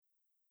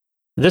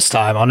This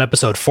time on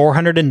episode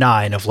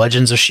 409 of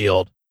Legends of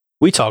S.H.I.E.L.D.,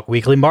 we talk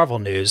weekly Marvel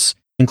news,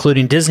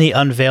 including Disney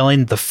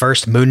unveiling the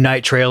first Moon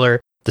Knight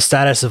trailer, the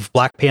status of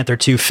Black Panther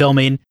 2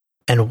 filming,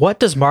 and what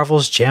does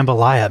Marvel's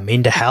Jambalaya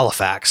mean to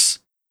Halifax?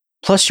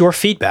 Plus your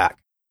feedback,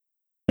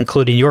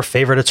 including your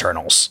favorite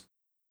Eternals.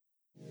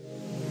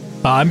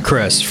 I'm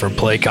Chris from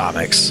Play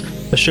Comics,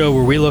 a show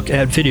where we look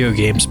at video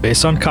games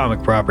based on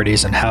comic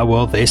properties and how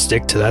well they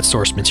stick to that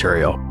source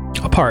material,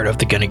 a part of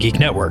the Geek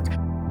Network,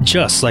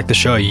 just like the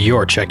show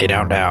you're checking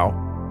out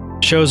now.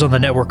 Shows on the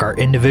network are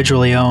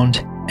individually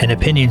owned, and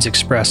opinions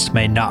expressed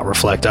may not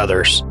reflect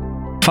others.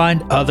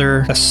 Find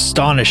other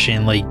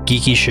astonishingly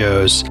geeky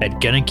shows at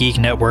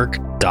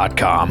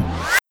GonnaGeekNetwork.com.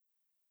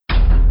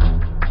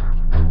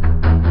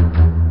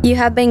 You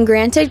have been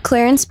granted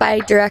clearance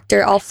by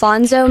director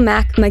Alfonso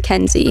Mack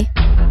Mackenzie.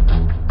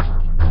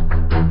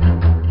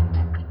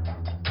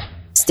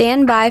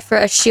 Stand by for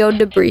a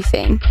S.H.I.E.L.D.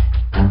 debriefing.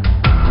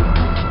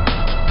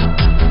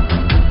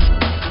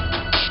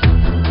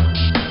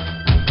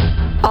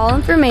 All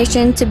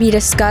information to be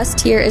discussed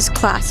here is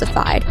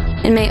classified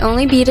and may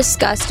only be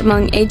discussed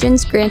among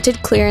agents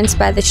granted clearance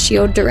by the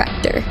S.H.I.E.L.D.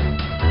 director.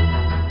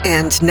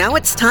 And now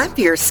it's time for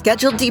your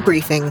scheduled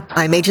debriefing.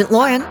 I'm Agent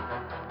Lauren.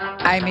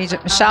 I'm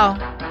Agent Michelle.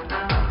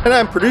 And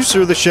I'm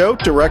producer of the show,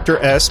 Director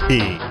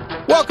SP.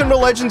 Welcome to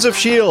Legends of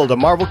S.H.I.E.L.D., a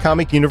Marvel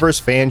Comic Universe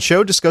fan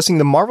show discussing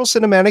the Marvel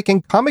Cinematic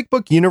and comic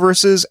book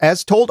universes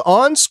as told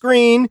on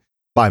screen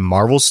by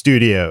Marvel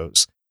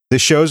Studios.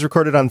 This show is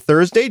recorded on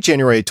Thursday,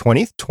 January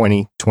 20th,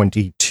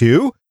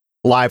 2022,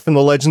 live from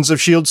the Legends of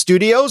S.H.I.E.L.D.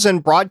 studios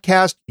and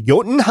broadcast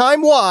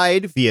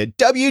Jotunheim-wide via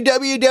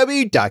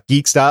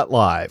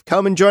www.geeks.live.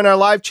 Come and join our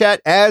live chat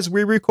as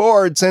we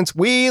record, since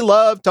we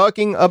love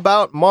talking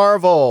about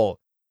Marvel.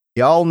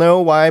 Y'all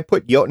know why I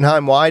put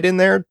Jotunheim-wide in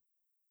there?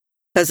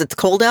 Because it's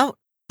cold out?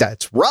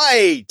 That's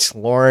right!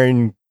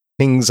 Lauren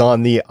pings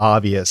on the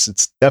obvious.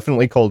 It's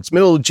definitely cold. It's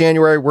middle of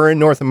January. We're in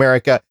North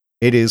America.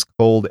 It is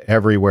cold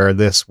everywhere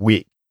this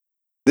week.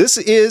 This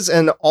is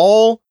an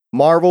all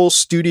Marvel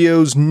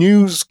Studios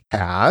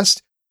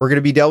newscast. We're going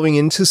to be delving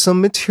into some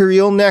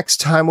material next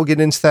time. We'll get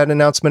into that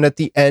announcement at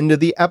the end of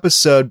the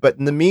episode. But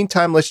in the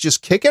meantime, let's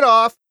just kick it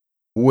off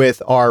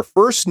with our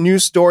first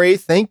news story.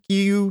 Thank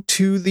you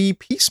to the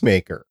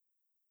Peacemaker.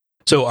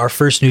 So our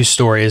first news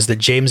story is that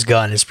James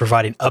Gunn is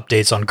providing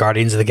updates on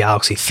Guardians of the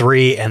Galaxy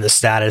 3 and the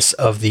status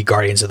of the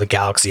Guardians of the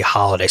Galaxy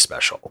holiday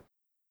special.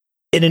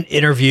 In an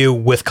interview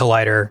with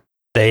Collider,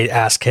 they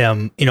ask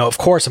him, of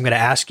course, I'm going to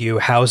ask you,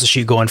 how is the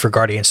shoot going for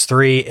Guardians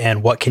 3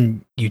 and what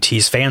can you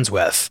tease fans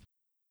with?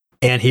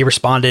 And he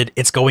responded,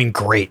 it's going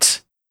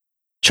great.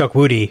 Chuck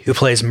Woody, who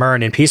plays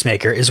Myrn in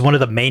Peacemaker, is one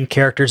of the main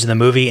characters in the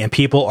movie, and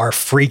people are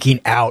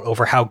freaking out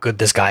over how good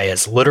this guy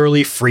is.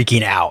 Literally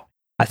freaking out.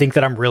 I think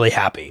that I'm really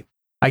happy.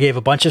 I gave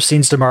a bunch of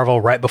scenes to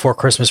Marvel right before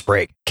Christmas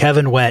break.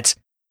 Kevin went.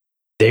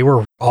 They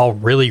were all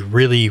really,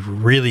 really,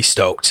 really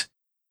stoked.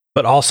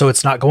 But also,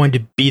 it's not going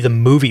to be the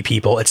movie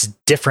people. It's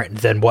different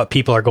than what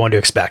people are going to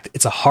expect.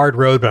 It's a hard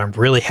road, but I'm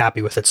really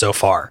happy with it so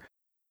far.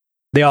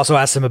 They also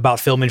asked him about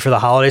filming for the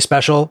holiday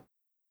special,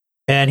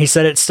 and he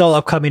said it's still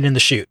upcoming in the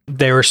shoot.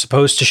 They were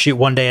supposed to shoot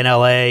one day in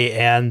LA,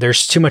 and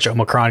there's too much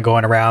Omicron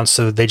going around,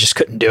 so they just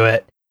couldn't do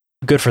it.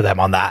 Good for them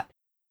on that.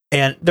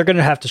 And they're going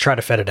to have to try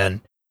to fit it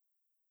in.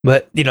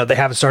 But, they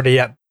haven't started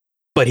yet,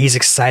 but he's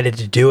excited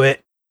to do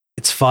it.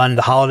 It's fun.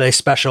 The holiday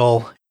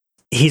special,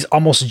 he's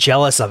almost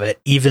jealous of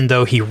it, even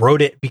though he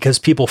wrote it, because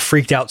people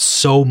freaked out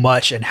so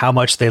much and how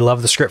much they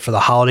love the script for the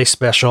holiday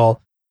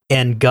special.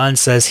 And Gunn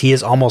says he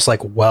is almost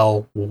like,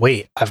 well,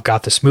 wait, I've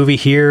got this movie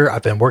here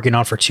I've been working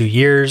on for 2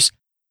 years.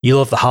 You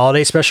love the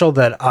holiday special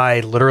that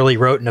I literally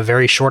wrote in a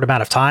very short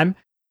amount of time,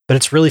 but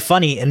it's really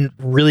funny and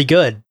really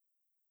good.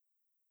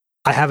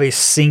 I have a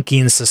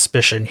sinking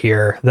suspicion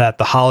here that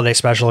the holiday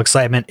special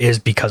excitement is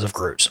because of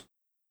Groot.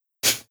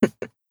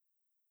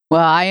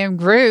 Well, I am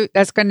Groot.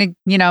 That's going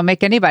to,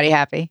 make anybody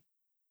happy.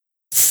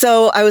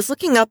 So I was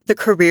looking up the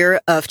career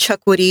of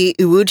Chuck Woody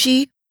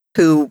Iwuji,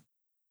 who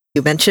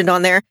you mentioned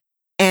on there,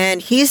 and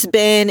he's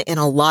been in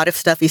a lot of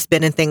stuff. He's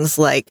been in things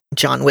like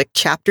John Wick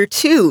Chapter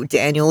 2,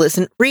 Daniel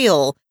Isn't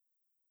Real,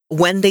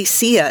 When They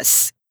See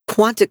Us,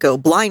 Quantico,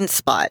 Blind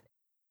Spot.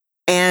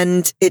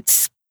 And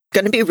it's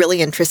going to be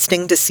really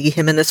interesting to see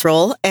him in this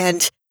role.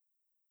 And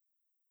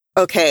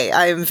okay,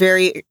 I'm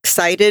very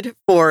excited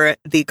for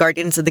the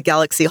Guardians of the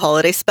Galaxy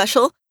holiday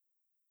special,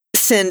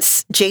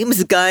 since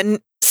James Gunn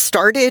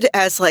started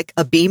as like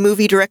a B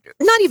movie director,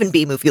 not even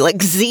B movie,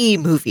 like Z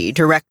movie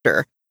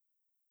director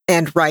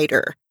and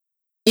writer.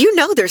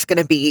 There's going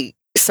to be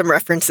some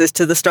references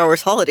to the Star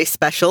Wars holiday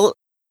special,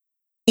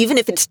 even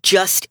if it's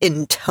just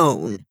in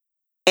tone.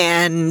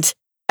 And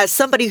as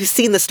somebody who's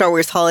seen the Star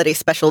Wars holiday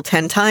special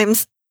 10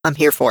 times, I'm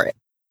here for it.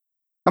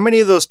 How many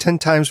of those 10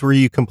 times were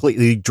you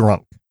completely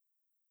drunk?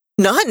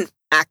 None,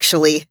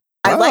 actually.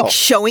 Wow. I like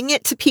showing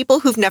it to people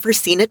who've never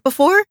seen it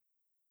before.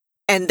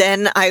 And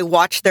then I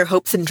watch their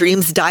hopes and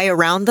dreams die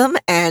around them,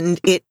 and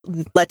it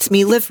lets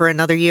me live for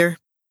another year.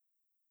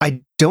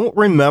 I don't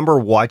remember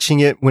watching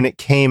it when it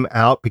came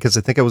out because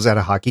I think I was at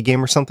a hockey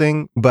game or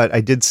something, but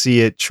I did see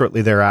it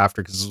shortly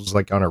thereafter because it was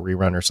like on a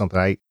rerun or something.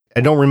 I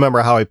don't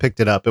remember how I picked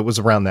it up. It was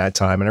around that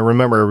time, and I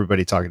remember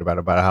everybody talking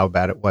about how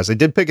bad it was. I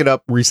did pick it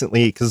up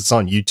recently because it's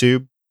on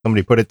YouTube.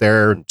 Somebody put it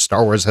there.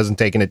 Star Wars hasn't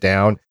taken it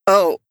down.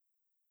 Oh,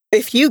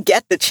 if you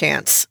get the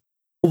chance,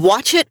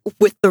 watch it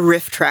with the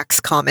Riff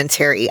Tracks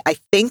commentary. I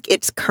think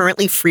it's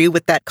currently free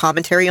with that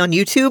commentary on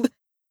YouTube.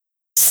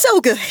 So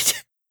good.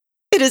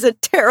 It is a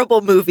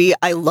terrible movie.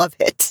 I love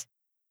it.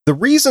 The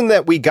reason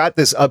that we got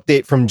this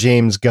update from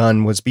James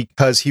Gunn was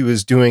because he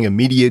was doing a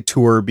media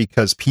tour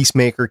because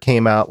Peacemaker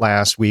came out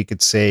last week.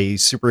 It's a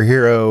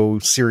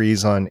superhero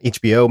series on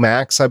HBO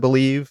Max, I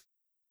believe.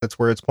 That's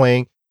where it's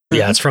playing.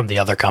 Yeah, it's from the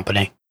other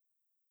company.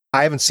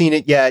 I haven't seen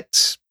it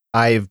yet.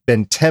 I've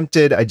been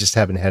tempted. I just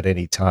haven't had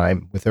any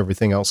time with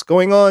everything else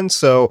going on.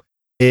 So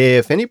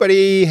if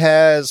anybody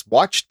has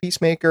watched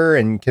Peacemaker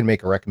and can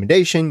make a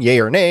recommendation,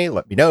 yay or nay,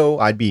 let me know.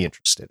 I'd be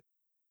interested.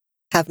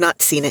 Have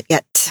not seen it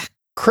yet.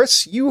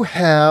 Chris, you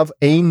have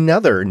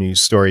another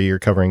news story you're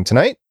covering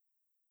tonight.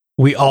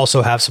 We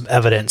also have some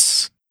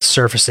evidence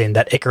surfacing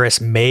that Icarus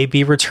may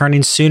be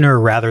returning sooner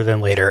rather than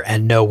later.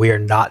 And no, we are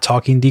not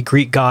talking the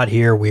Greek god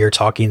here. We are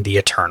talking the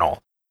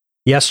Eternal.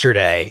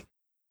 Yesterday,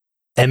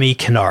 Emmy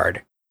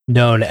Kennard,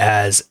 known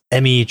as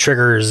Emmy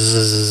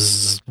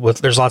Triggers,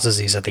 there's lots of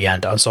Z's at the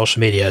end on social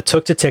media,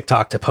 took to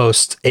TikTok to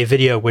post a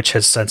video which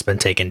has since been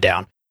taken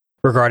down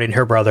regarding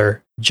her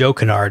brother, Joe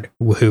Kennard,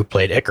 who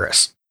played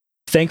Icarus.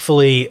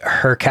 Thankfully,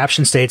 her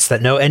caption states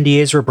that no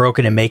NDAs were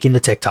broken in making the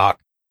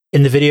TikTok.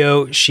 In the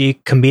video, she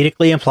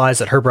comedically implies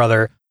that her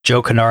brother,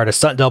 Joe Kennard, a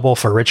stunt double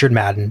for Richard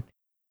Madden,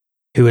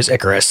 who is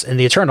Icarus in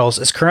the Eternals,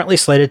 is currently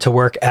slated to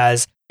work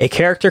as a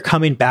character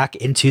coming back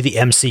into the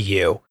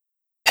MCU.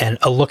 And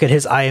a look at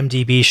his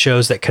IMDb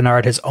shows that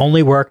Kennard has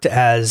only worked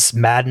as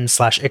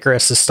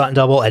Madden/Icarus' stunt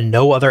double and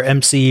no other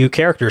MCU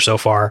character so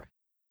far.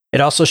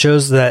 It also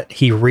shows that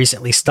he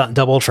recently stunt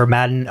doubled for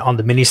Madden on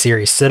the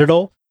miniseries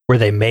Citadel, where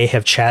they may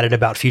have chatted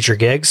about future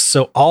gigs.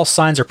 So all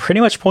signs are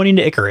pretty much pointing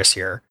to Icarus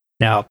here.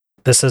 Now,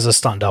 this is a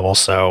stunt double,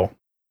 so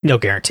no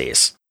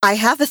guarantees. I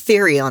have a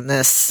theory on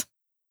this.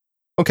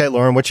 Okay,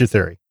 Lauren, what's your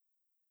theory?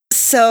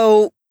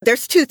 So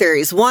there's two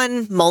theories.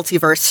 One,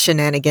 multiverse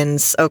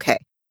shenanigans. Okay.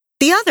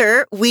 The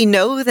other, we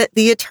know that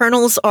the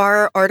Eternals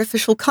are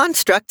artificial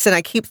constructs, and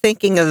I keep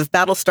thinking of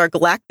Battlestar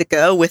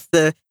Galactica with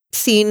the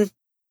scene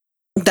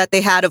that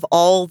they had of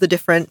all the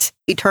different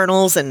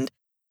Eternals, and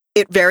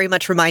it very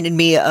much reminded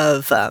me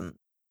of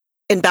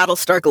in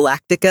Battlestar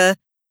Galactica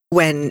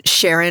when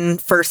Sharon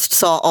first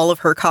saw all of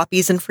her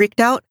copies and freaked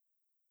out.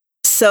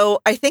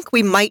 So I think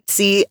we might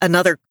see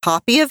another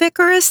copy of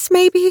Icarus,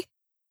 maybe?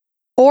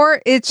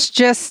 Or it's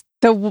just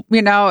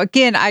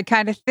again, I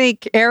kind of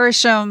think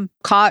Arishem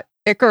caught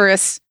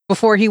Icarus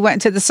before he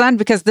went into the sun,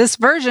 because this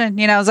version,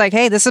 is like,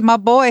 hey, this is my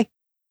boy.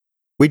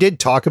 We did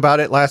talk about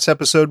it last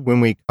episode when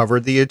we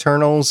covered the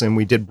Eternals, and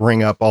we did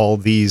bring up all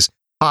these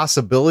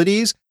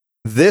possibilities.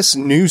 This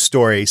news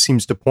story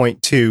seems to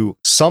point to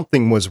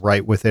something was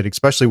right with it,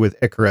 especially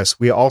with Icarus.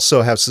 We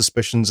also have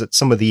suspicions that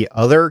some of the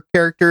other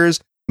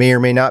characters may or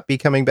may not be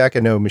coming back.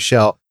 I know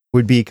Michelle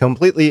would be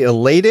completely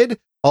elated,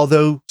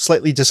 although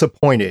slightly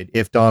disappointed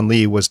if Don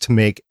Lee was to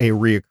make a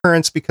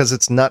reoccurrence, because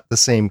it's not the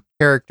same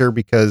character,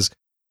 because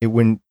it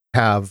wouldn't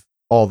have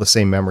all the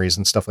same memories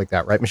and stuff like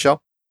that. Right,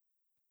 Michelle?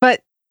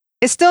 But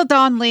it's still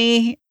Don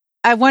Lee.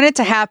 I want it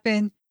to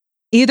happen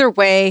either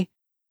way.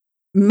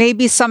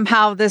 Maybe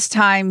somehow this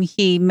time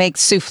he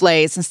makes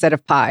souffles instead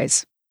of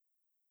pies.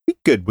 Be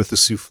good with the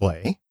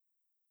souffle.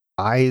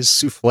 Pies,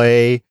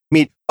 souffle,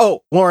 meat.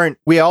 Oh, Lauren,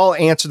 we all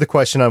answered the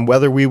question on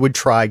whether we would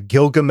try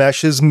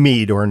Gilgamesh's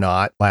mead or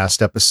not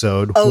last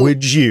episode. Oh,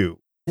 would you?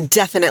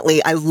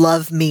 Definitely. I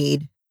love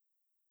mead.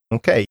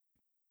 Okay.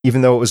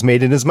 Even though it was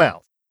made in his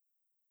mouth.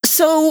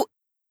 So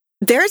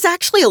there's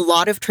actually a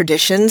lot of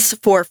traditions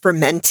for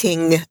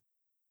fermenting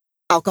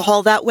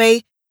alcohol that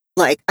way.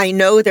 Like, I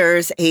know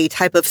there's a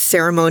type of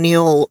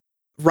ceremonial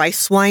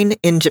rice wine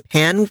in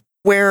Japan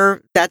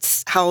where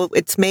that's how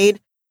it's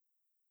made.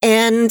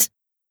 And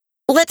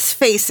let's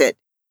face it,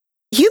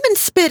 human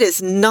spit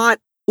is not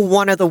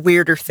one of the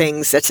weirder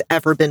things that's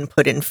ever been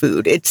put in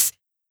food. It's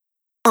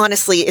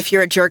honestly, if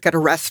you're a jerk at a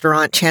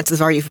restaurant, chances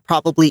are you've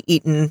probably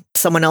eaten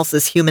someone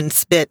else's human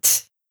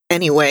spit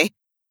anyway.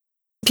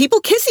 People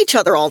kiss each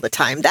other all the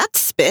time.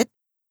 That's spit.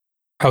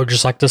 I would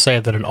just like to say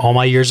that in all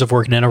my years of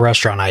working in a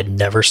restaurant, I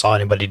never saw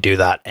anybody do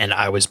that, and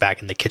I was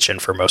back in the kitchen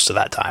for most of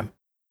that time.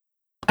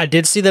 I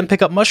did see them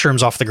pick up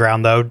mushrooms off the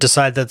ground, though,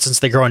 decide that since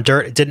they grow in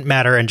dirt, it didn't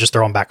matter, and just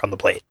throw them back on the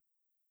plate.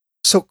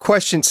 So,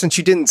 question, since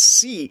you didn't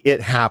see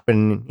it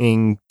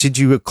happening, did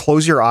you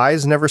close your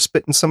eyes and never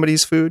spit in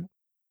somebody's food?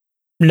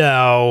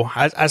 No.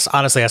 I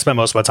honestly, I spent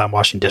most of my time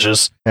washing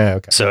dishes,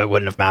 Okay. So it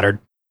wouldn't have mattered.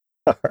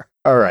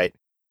 All right.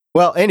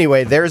 Well,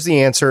 anyway, there's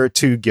the answer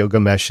to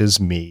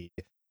Gilgamesh's mead.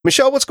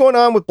 Michelle, what's going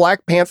on with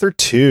Black Panther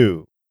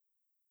 2?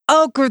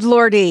 Oh, good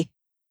lordy.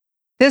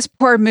 This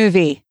poor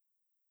movie.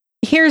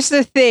 here's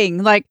the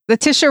thing, like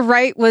Letitia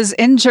Wright was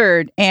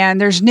injured and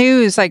there's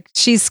news like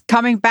she's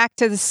coming back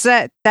to the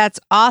set. That's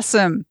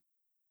awesome.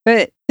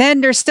 But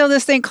then there's still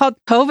this thing called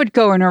COVID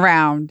going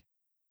around.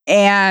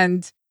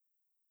 And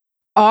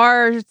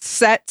are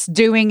sets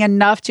doing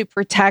enough to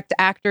protect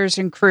actors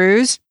and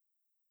crews?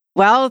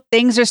 Well,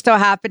 things are still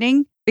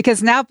happening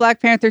because now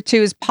Black Panther 2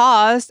 is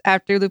paused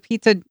after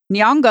Lupita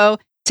Nyong'o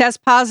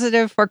tests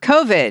positive for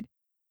COVID.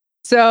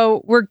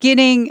 So we're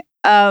getting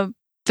a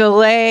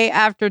delay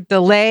after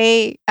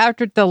delay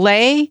after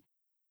delay.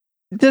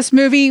 This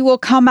movie will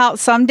come out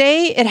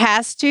someday. It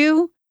has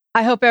to.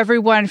 I hope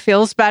everyone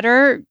feels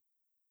better.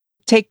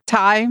 Take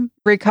time,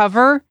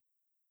 recover.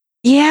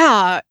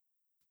 Yeah,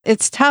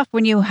 it's tough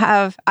when you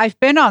have, I've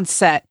been on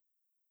set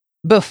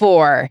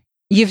before.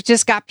 You've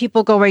just got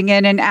people going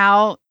in and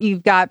out.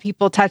 You've got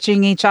people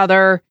touching each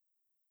other.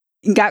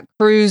 You got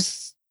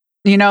crews,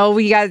 we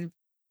got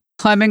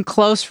coming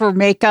close for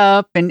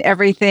makeup and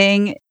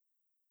everything.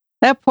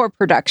 That poor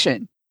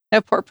production.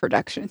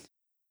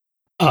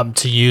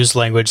 To use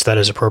language that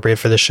is appropriate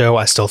for the show,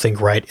 I still think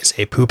Wright is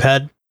a poop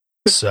head.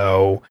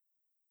 So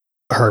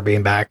her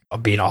being back,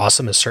 being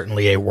awesome is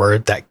certainly a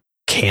word that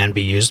can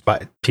be used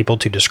by people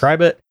to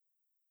describe it.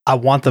 I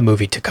want the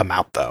movie to come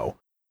out though,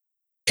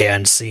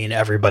 and seeing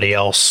everybody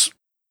else,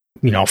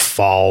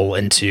 fall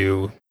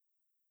into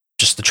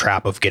just the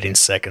trap of getting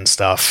sick and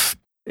stuff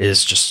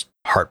is just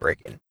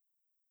heartbreaking.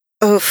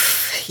 Oh,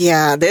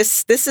 yeah.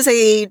 This is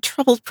a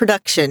troubled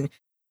production.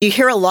 You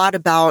hear a lot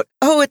about,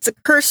 it's a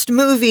cursed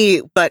movie,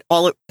 but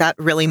all that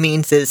really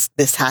means is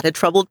this had a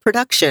troubled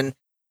production.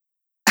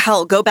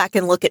 Hell, go back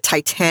and look at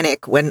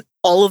Titanic when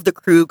all of the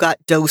crew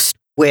got dosed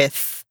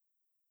with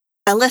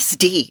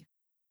LSD.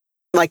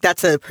 Like,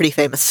 that's a pretty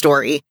famous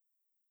story.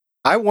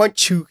 I want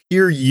to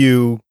hear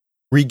you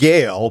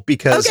regale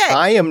because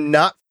I am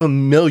not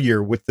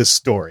familiar with this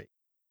story.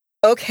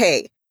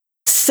 Okay.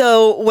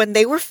 So when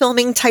they were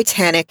filming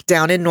Titanic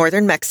down in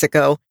northern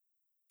Mexico,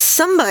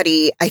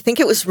 somebody, I think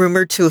it was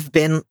rumored to have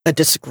been a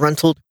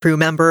disgruntled crew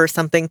member or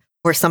something,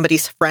 or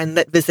somebody's friend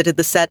that visited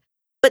the set,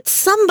 but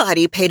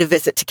somebody paid a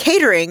visit to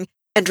catering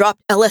and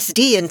dropped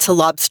LSD into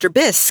lobster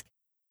bisque.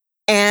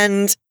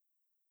 And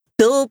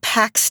Bill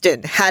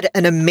Paxton had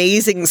an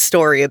amazing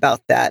story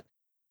about that.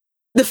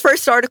 The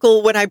first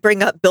article when I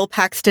bring up Bill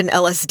Paxton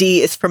LSD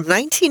is from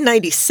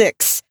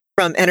 1996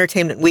 from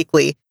Entertainment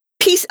Weekly.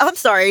 I'm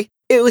sorry,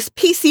 it was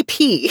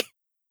PCP.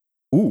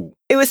 Ooh.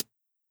 It was,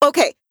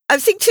 okay, I'm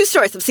seeing two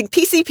stories. I'm seeing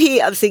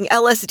PCP, I'm seeing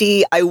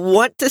LSD. I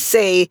want to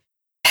say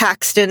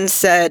Paxton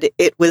said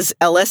it was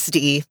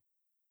LSD.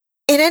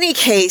 In any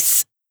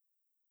case,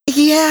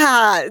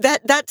 yeah,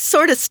 that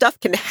sort of stuff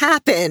can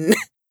happen.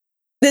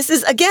 This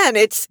is, again,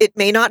 it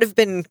may not have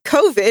been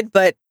COVID,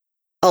 but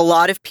a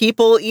lot of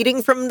people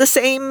eating from the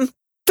same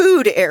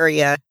food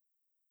area.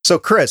 So,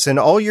 Chris, in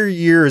all your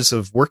years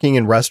of working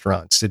in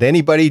restaurants, did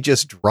anybody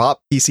just drop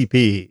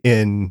PCP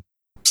in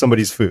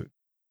somebody's food?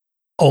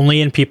 Only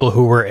in people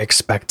who were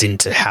expecting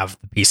to have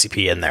the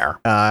PCP in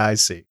there. I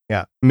see.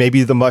 Yeah.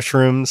 Maybe the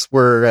mushrooms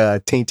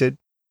were tainted.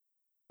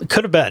 It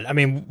could have been. I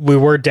mean, we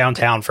were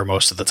downtown for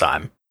most of the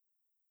time.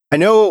 I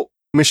know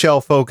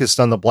Michelle focused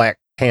on the Black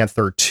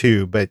Panther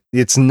 2, but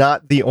it's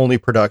not the only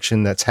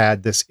production that's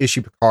had this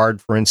issue.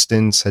 Picard, for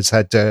instance, has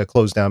had to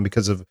close down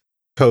because of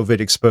COVID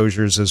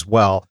exposures as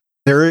well.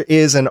 There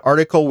is an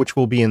article which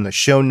will be in the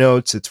show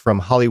notes. It's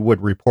from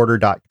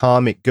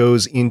HollywoodReporter.com. It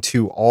goes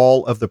into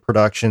all of the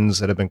productions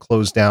that have been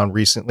closed down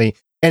recently,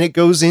 and it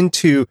goes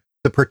into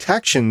the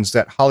protections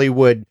that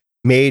Hollywood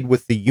made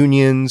with the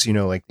unions,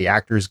 like the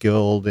Actors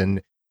Guild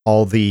and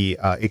all the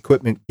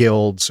equipment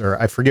guilds, or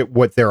I forget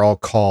what they're all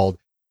called,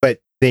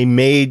 but they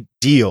made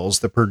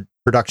deals. The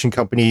production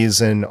companies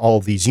and all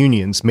of these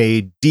unions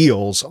made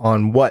deals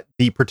on what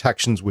the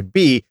protections would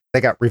be.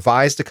 They got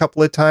revised a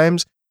couple of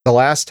times. The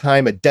last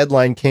time a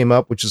deadline came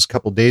up, which is a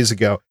couple days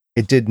ago,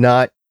 it did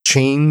not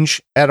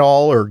change at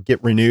all or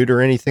get renewed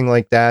or anything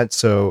like that.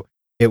 So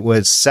it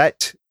was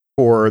set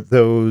for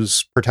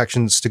those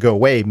protections to go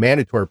away,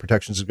 mandatory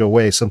protections to go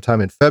away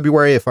sometime in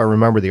February, if I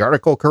remember the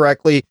article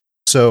correctly.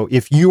 So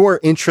if you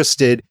are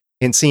interested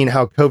in seeing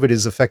how COVID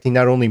is affecting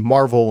not only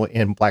Marvel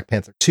and Black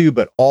Panther 2,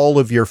 but all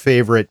of your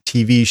favorite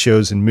TV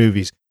shows and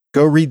movies,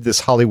 go read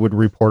this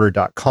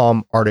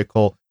HollywoodReporter.com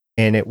article,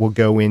 and it will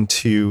go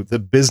into the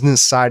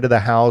business side of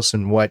the house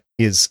and what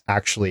is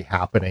actually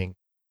happening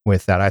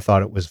with that. I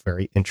thought it was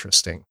very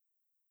interesting.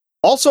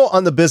 Also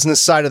on the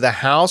business side of the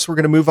house, we're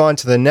going to move on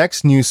to the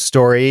next news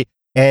story,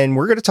 and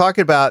we're going to talk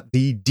about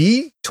the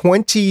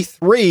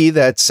D23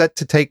 that's set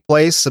to take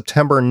place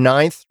September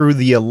 9th through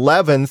the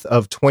 11th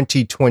of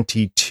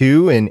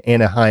 2022 in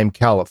Anaheim,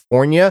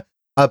 California.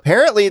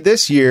 Apparently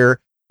this year,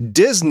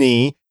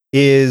 Disney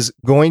is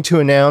going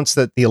to announce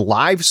that the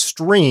live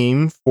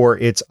stream for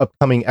its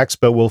upcoming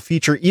expo will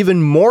feature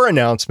even more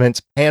announcements,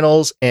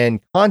 panels, and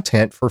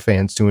content for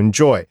fans to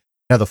enjoy.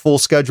 Now, the full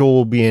schedule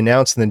will be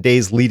announced in the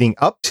days leading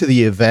up to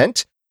the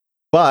event,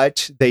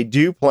 but they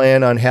do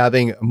plan on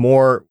having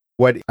more,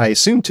 what I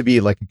assume to be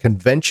like a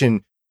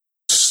convention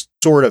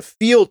sort of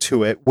feel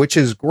to it, which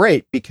is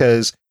great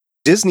because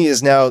Disney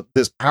is now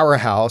this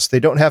powerhouse. They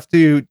don't have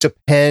to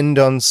depend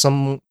on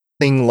something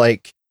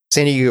like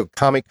San Diego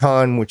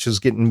Comic-Con, which is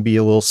getting to be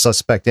a little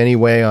suspect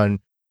anyway on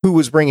who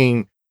was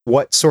bringing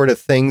what sort of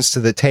things to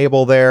the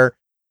table there.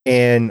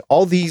 And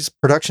all these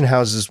production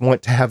houses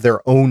want to have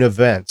their own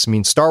events. I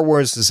mean, Star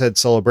Wars has had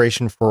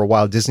Celebration for a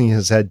while. Disney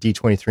has had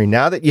D23.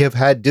 Now that you have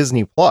had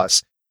Disney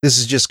Plus, this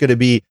is just going to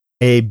be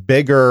a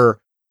bigger,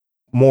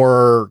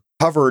 more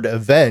covered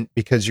event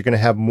because you're going to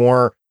have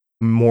more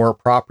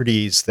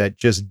properties that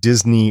just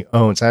Disney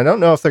owns. I don't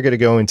know if they're going to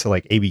go into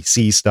like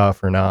ABC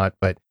stuff or not,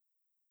 but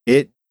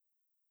it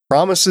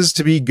promises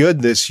to be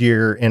good this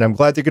year. And I'm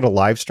glad they're going to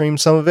live stream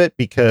some of it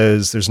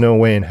because there's no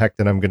way in heck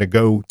that I'm going to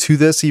go to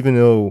this, even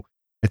though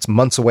it's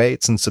months away.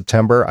 It's in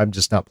September. I'm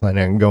just not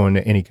planning on going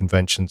to any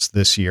conventions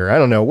this year. I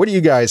don't know. What do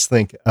you guys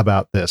think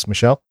about this,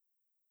 Michelle?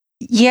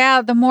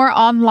 Yeah, the more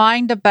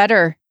online, the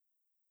better.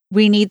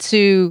 We need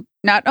to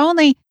not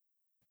only,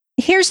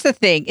 here's the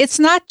thing, it's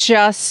not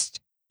just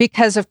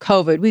because of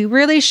COVID. We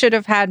really should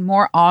have had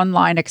more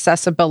online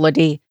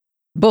accessibility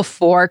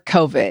before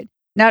COVID.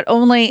 Not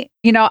only,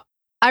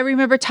 I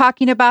remember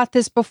talking about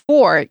this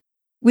before.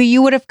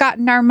 You would have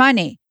gotten our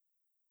money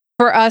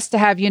for us to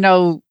have,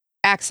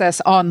 access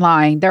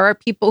online. There are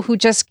people who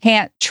just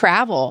can't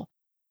travel.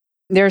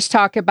 There's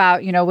talk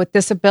about, with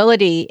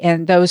disability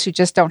and those who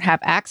just don't have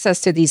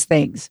access to these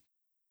things.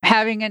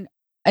 Having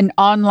an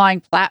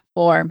online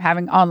platform,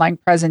 having online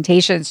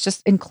presentations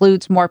just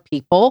includes more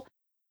people.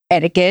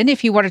 And again,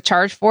 if you want to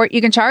charge for it,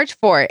 you can charge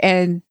for it.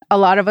 And a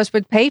lot of us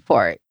would pay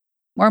for it.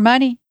 More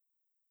money.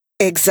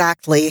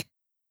 Exactly.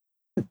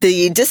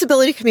 The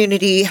disability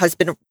community has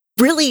been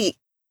really,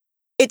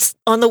 it's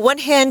on the one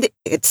hand,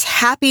 it's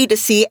happy to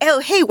see, oh,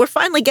 hey, we're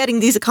finally getting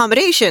these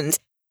accommodations.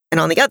 And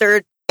on the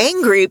other,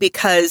 angry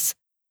because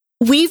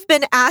we've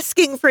been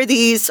asking for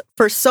these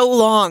for so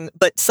long,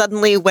 but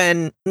suddenly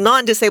when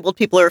non-disabled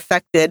people are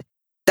affected,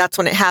 that's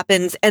when it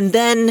happens. And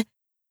then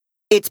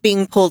it's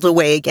being pulled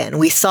away again.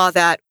 We saw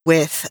that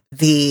with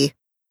the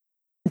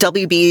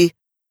WB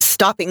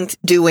stopping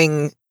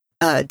doing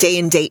day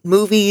and date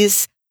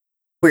movies.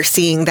 We're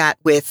seeing that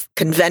with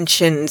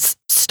conventions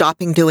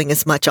stopping doing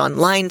as much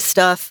online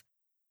stuff.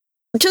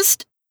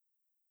 Just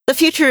the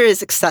future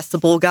is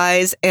accessible,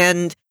 guys.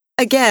 And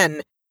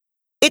again,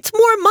 it's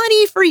more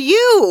money for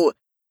you.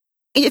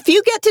 If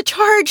you get to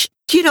charge,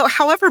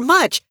 however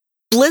much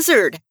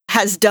Blizzard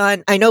has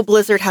done. I know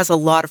Blizzard has a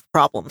lot of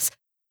problems,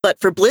 but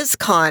for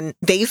BlizzCon,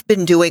 they've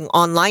been doing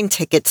online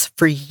tickets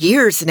for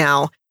years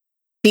now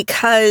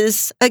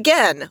because,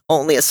 again,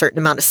 only a certain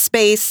amount of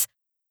space,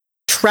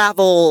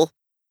 travel,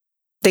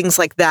 things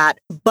like that.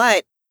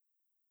 But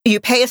you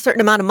pay a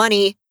certain amount of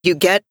money, you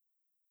get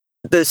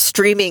the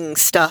streaming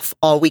stuff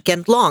all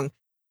weekend long.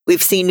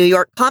 We've seen New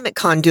York Comic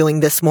Con doing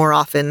this more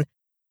often.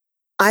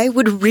 I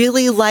would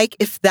really like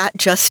if that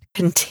just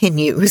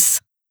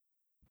continues.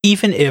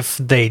 Even if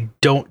they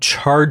don't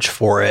charge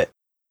for it,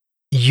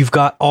 you've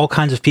got all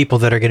kinds of people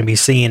that are going to be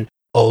seeing,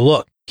 oh,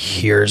 look,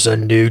 here's a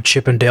new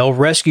Chip and Dale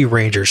Rescue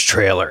Rangers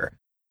trailer.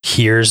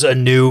 Here's a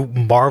new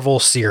Marvel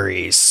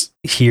series.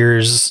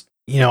 Here's,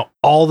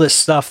 all this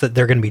stuff that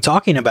they're going to be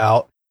talking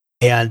about.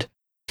 And,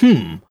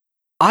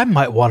 I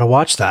might want to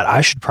watch that.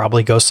 I should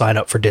probably go sign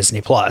up for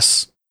Disney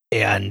Plus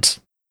and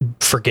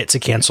forget to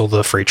cancel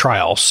the free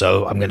trial.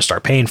 So I'm going to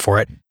start paying for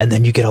it. And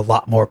then you get a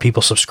lot more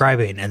people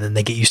subscribing and then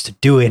they get used to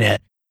doing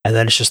it. And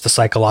then it's just the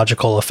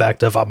psychological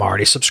effect of I'm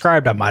already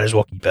subscribed. I might as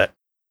well keep it.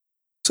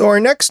 So our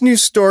next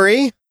news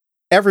story,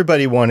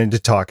 everybody wanted to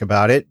talk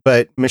about it,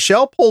 but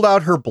Michelle pulled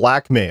out her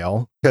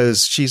blackmail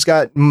because she's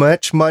got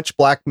much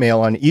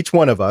blackmail on each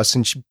one of us.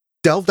 And she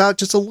delved out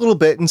just a little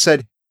bit and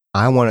said,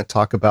 I want to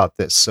talk about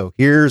this. So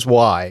here's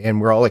why.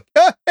 And we're all like,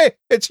 hey,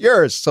 it's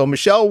yours. So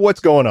Michelle, what's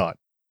going on?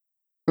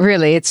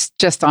 Really, it's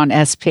just on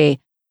SP.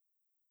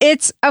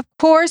 It's, of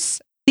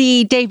course,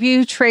 the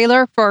debut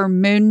trailer for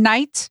Moon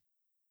Knight.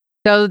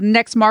 So the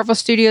next Marvel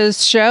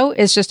Studios show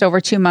is just over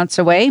 2 months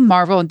away.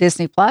 Marvel and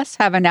Disney Plus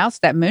have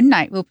announced that Moon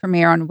Knight will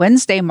premiere on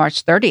Wednesday,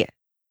 March 30th.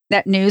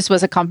 That news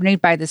was accompanied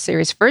by the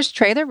series' first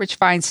trailer, which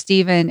finds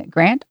Stephen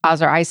Grant,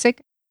 Oscar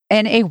Isaac,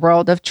 in a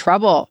world of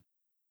trouble.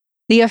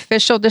 The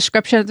official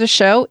description of the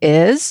show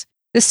is,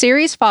 the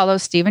series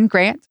follows Stephen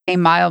Grant, a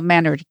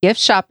mild-mannered gift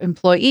shop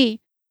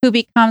employee who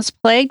becomes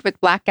plagued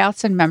with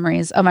blackouts and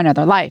memories of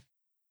another life.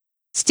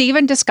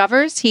 Stephen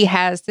discovers he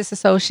has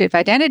dissociative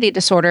identity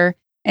disorder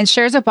and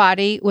shares a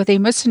body with a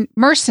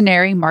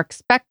mercenary, Mark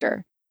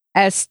Spector.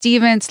 As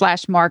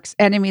Stephen/Mark's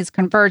enemies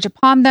converge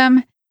upon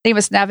them, they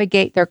must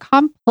navigate their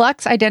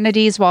complex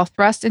identities while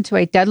thrust into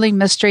a deadly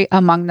mystery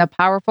among the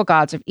powerful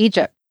gods of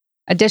Egypt.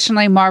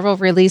 Additionally, Marvel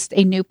released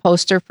a new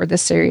poster for the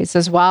series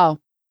as well.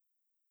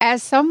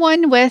 As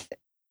someone with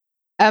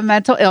a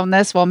mental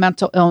illness,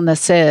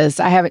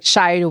 I haven't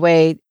shied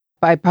away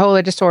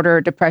bipolar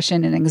disorder,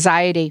 depression, and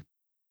anxiety.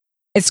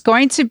 It's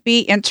going to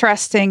be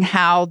interesting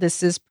how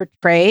this is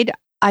portrayed.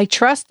 I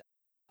trust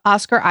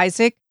Oscar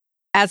Isaac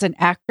as an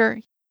actor.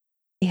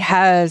 He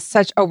has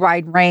such a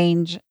wide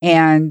range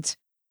and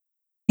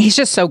he's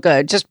just so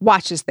good. Just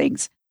watches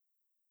things.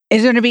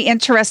 It's going to be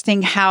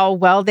interesting how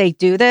well they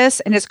do this.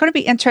 And it's going to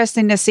be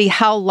interesting to see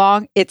how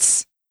long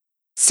it's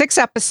 6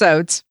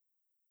 episodes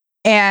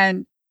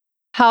and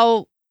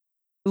how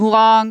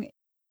long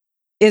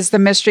is the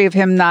mystery of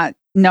him not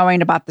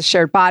knowing about the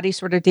shared body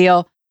sort of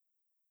deal.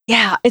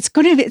 Yeah, it's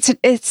going to be,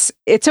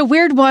 it's a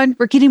weird one.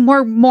 We're getting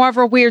more of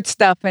our weird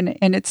stuff and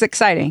it's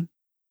exciting.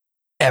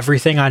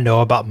 Everything I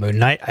know about Moon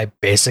Knight, I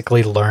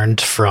basically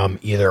learned from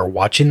either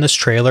watching this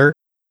trailer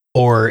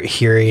or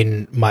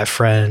hearing my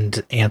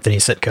friend Anthony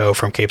Sitko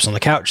from Capes on the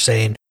Couch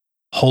saying,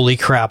 holy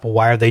crap,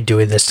 why are they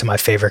doing this to my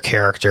favorite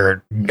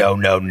character? No,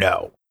 no,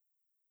 no.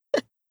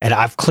 And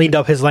I've cleaned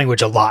up his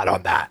language a lot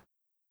on that.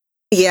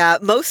 Yeah,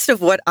 most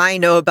of what I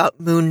know about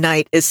Moon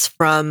Knight is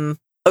from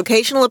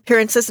occasional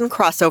appearances in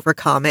crossover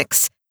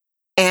comics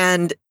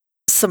and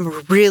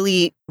some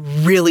really,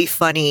 really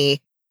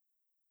funny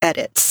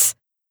edits.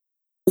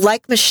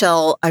 Like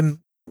Michelle,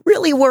 I'm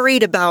really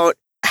worried about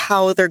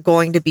how they're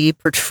going to be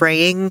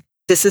portraying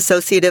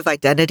dissociative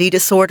identity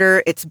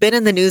disorder. It's been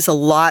in the news a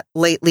lot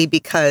lately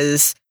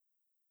because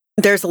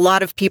there's a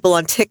lot of people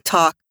on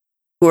TikTok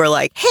who are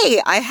like,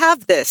 hey, I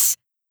have this.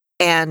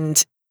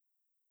 And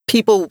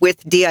people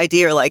with DID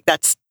are like,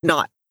 that's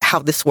not how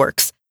this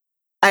works.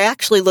 I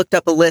actually looked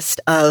up a list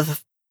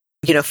of,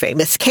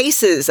 famous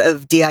cases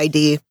of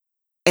DID,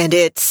 and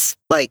it's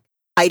like,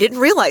 I didn't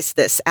realize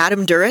this.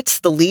 Adam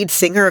Duritz, the lead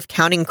singer of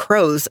Counting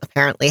Crows,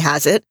 apparently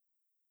has it.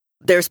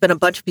 There's been a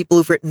bunch of people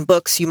who've written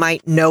books. You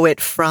might know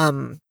it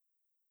from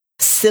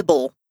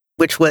Sybil,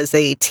 which was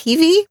a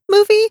TV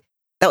movie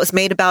that was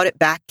made about it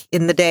back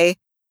in the day.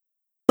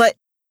 But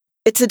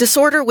it's a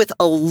disorder with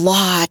a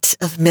lot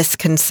of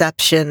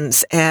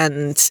misconceptions,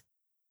 and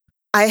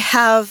I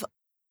have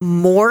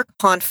more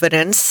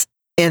confidence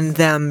in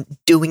them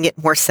doing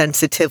it more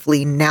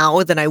sensitively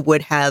now than I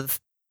would have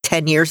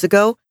 10 years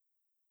ago.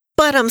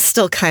 But I'm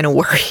still kind of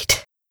worried.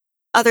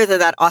 Other than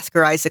that,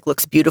 Oscar Isaac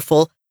looks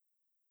beautiful.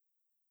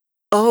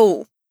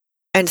 Oh,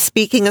 and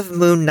speaking of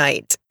Moon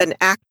Knight, an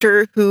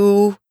actor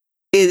who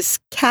is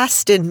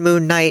cast in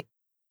Moon Knight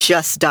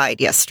just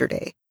died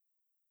yesterday.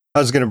 I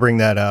was going to bring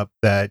that up,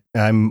 that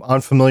I'm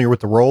unfamiliar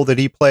with the role that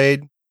he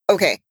played.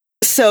 Okay,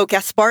 so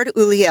Gaspard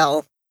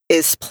Ulliel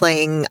is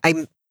playing,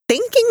 I'm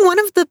thinking, one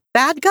of the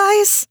bad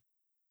guys.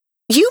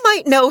 You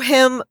might know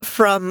him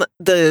from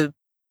the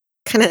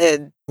kind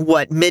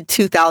of,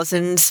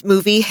 mid-2000s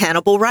movie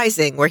Hannibal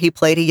Rising, where he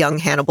played a young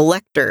Hannibal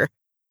Lecter.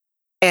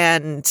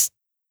 And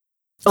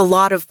a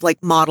lot of,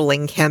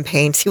 modeling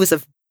campaigns. He was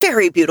a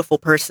very beautiful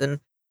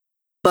person.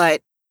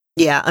 But,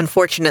 yeah,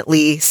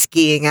 unfortunately,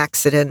 skiing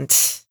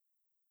accident.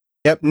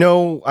 Yep,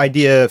 no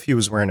idea if he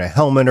was wearing a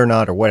helmet or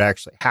not, or what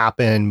actually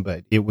happened,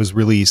 but it was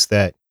released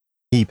that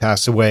he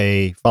passed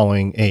away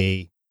following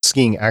a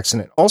skiing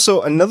accident.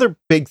 Also, another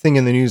big thing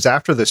in the news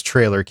after this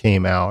trailer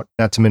came out,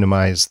 not to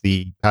minimize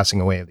the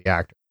passing away of the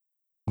actor,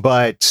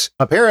 but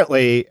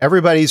apparently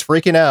everybody's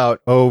freaking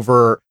out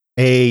over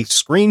a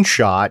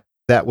screenshot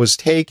that was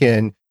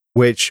taken,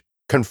 which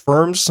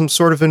confirms some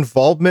sort of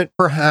involvement,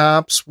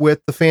 perhaps,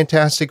 with the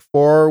Fantastic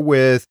Four,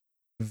 with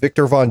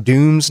Victor Von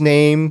Doom's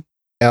name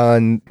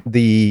on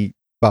the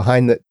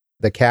behind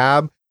the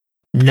cab.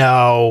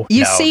 No.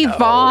 You see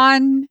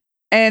Vaughn,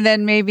 and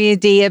then maybe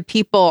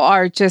people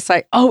are just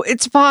like, oh,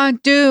 it's Von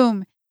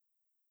Doom.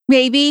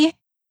 Maybe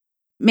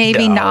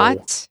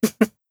not.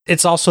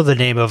 It's also the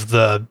name of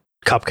the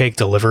cupcake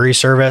delivery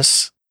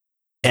service.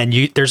 And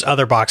there's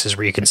other boxes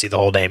where you can see the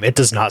whole name. It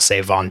does not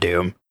say Von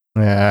Doom.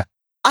 Yeah.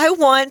 I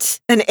want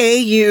an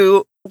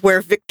AU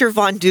where Victor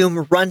Von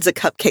Doom runs a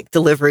cupcake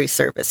delivery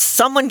service.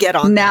 Someone get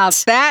on now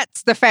that.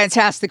 That's the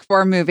Fantastic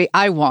Four movie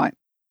I want.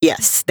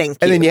 Yes, thank you.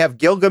 And then you have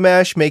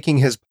Gilgamesh making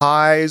his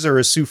pies or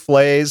his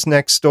souffles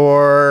next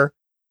door.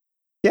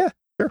 Yeah,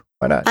 sure.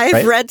 Why not?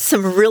 I've read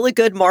some really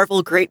good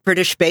Marvel Great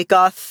British Bake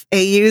Off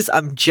AUs.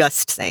 I'm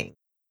just saying.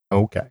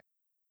 Okay.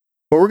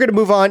 Well, we're going to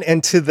move on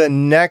into the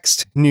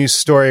next news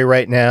story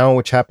right now,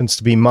 which happens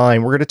to be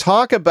mine. We're going to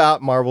talk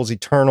about Marvel's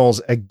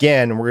Eternals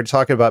again. We're going to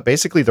talk about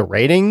basically the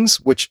ratings,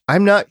 which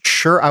I'm not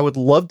sure. I would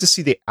love to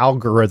see the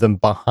algorithm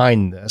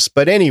behind this.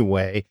 But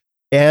anyway,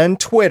 and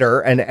Twitter,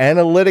 an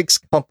analytics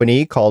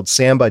company called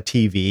Samba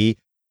TV,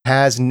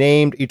 has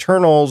named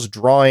Eternals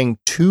drawing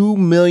 2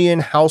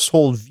 million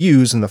household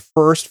views in the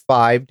first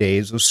 5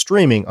 days of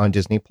streaming on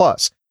Disney+.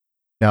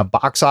 Now,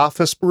 box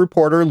office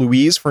reporter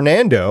Luis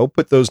Fernando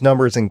put those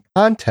numbers in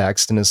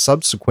context in a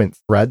subsequent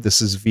thread. This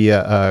is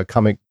via a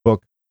comic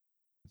book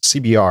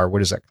CBR.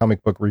 What is that?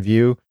 Comic book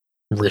review?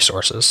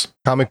 Resources.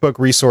 Comic book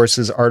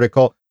resources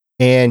article.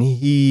 And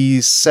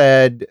he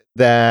said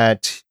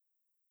that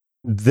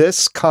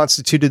this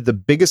constituted the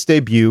biggest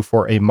debut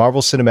for a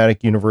Marvel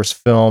Cinematic Universe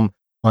film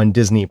on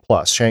Disney+.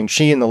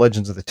 Shang-Chi and the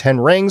Legends of the Ten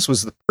Rings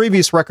was the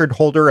previous record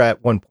holder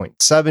at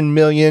 1.7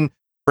 million.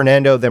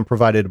 Fernando then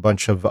provided a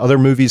bunch of other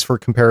movies for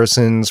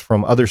comparisons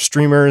from other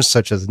streamers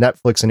such as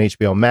Netflix and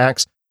HBO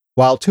Max.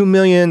 While 2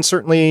 million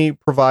certainly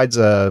provides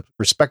a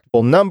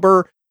respectable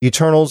number,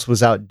 Eternals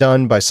was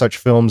outdone by such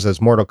films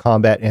as Mortal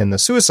Kombat and The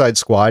Suicide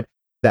Squad.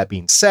 That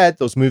being said,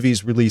 those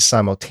movies released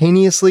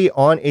simultaneously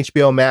on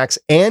HBO Max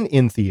and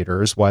in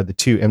theaters, while the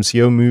two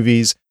MCU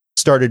movies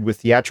started with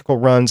theatrical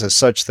runs. As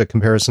such, the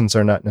comparisons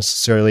are not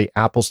necessarily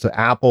apples to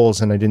apples,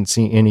 and I didn't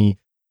see any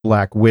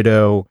Black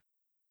Widow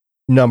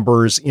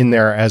numbers in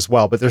there as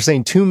well. But they're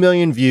saying 2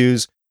 million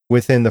views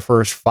within the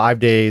first 5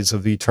 days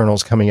of the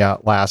Eternals coming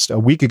out a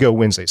week ago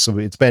Wednesday. So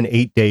it's been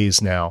 8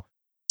 days now.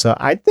 So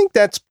I think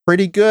that's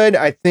pretty good.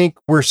 I think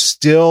we're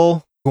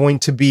still going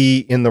to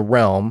be in the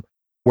realm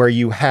where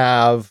you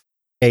have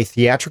a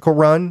theatrical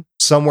run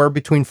somewhere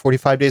between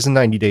 45 days and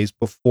 90 days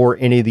before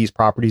any of these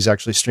properties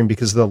actually stream,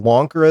 because the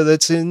longer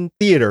that's in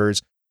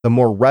theaters, the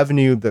more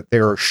revenue that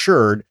they're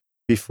assured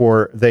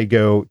before they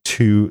go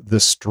to the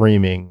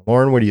streaming.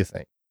 Lauren, what do you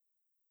think?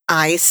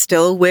 I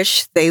still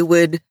wish they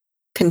would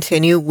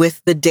continue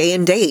with the day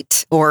and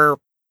date, or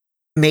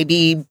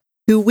maybe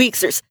 2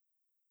 weeks.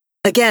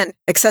 Again,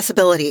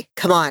 accessibility.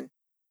 Come on.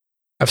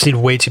 I've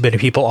seen way too many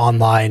people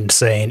online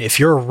saying, if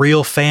you're a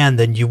real fan,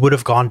 then you would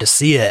have gone to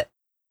see it.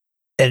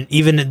 And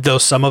even though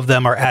some of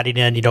them are adding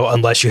in,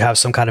 unless you have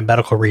some kind of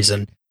medical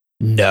reason,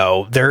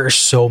 no, there are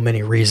so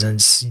many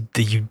reasons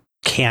that you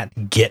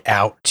can't get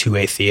out to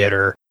a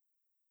theater.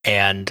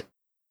 And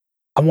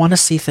I want to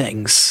see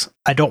things.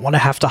 I don't want to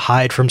have to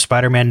hide from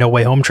Spider-Man No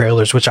Way Home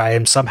trailers, which I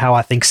am somehow,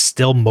 I think,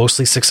 still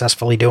mostly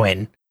successfully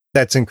doing.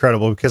 That's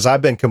incredible, because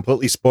I've been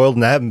completely spoiled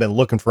and I haven't been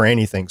looking for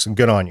anything. So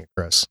good on you,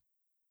 Chris.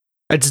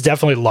 It's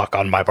definitely luck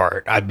on my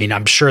part. I mean,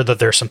 I'm sure that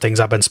there's some things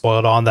I've been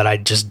spoiled on that I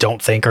just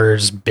don't think are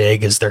as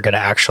big as they're going to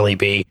actually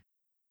be.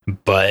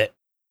 But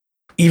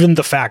even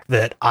the fact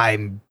that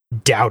I'm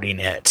doubting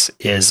it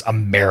is a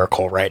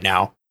miracle right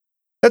now.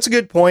 That's a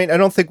good point. I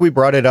don't think we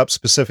brought it up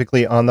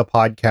specifically on the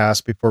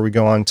podcast before we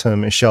go on to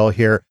Michelle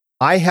here.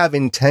 I have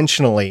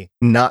intentionally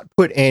not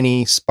put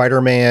any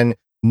Spider-Man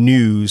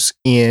news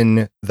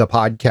in the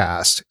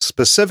podcast,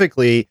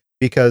 specifically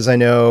because I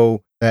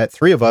know that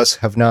 3 of us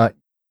have not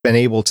been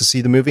able to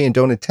see the movie and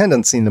don't intend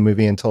on seeing the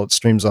movie until it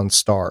streams on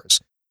Stars.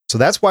 So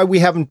that's why we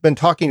haven't been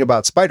talking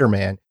about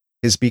Spider-Man,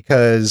 is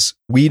because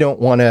we don't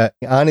want to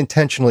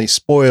unintentionally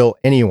spoil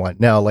anyone.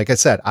 Now, like I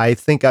said, I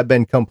think I've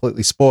been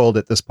completely spoiled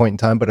at this point in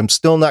time, but I'm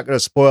still not going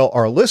to spoil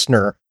our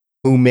listener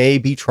who may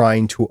be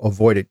trying to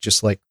avoid it,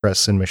 just like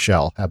Chris and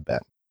Michelle have been.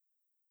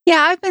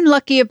 Yeah, I've been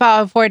lucky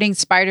about avoiding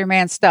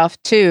Spider-Man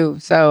stuff too.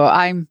 So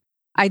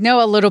I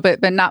know a little bit,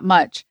 but not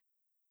much.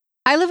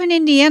 I live in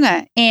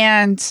Indiana,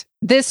 and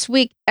this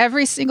week,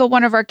 every single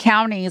one of our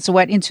counties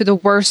went into the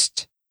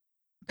worst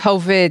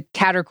COVID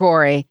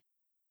category.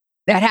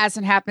 That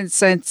hasn't happened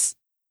since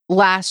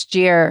last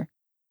year.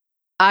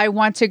 I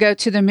want to go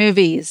to the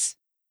movies,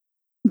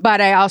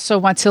 but I also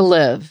want to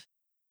live.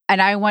 And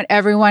I want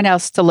everyone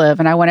else to live,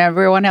 and I want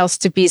everyone else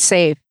to be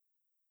safe.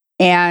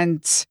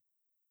 And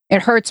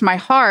it hurts my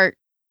heart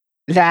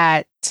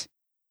that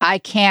I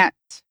can't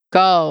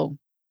go.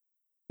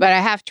 But I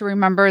have to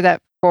remember that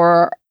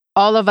for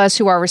all of us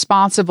who are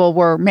responsible,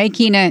 we're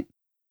making it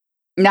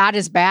not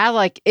as bad.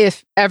 Like,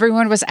 if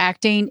everyone was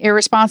acting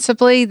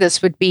irresponsibly,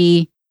 this would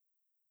be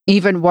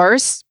even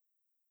worse.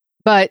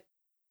 But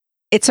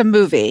it's a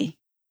movie.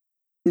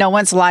 No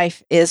one's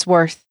life is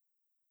worth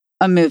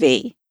a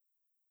movie.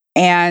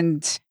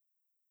 And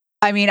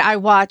I mean, I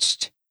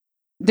watched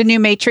the new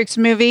Matrix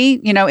movie,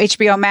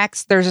 HBO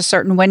Max, there's a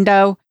certain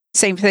window.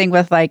 Same thing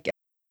with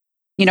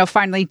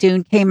finally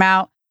Dune came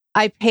out.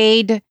 I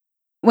paid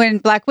when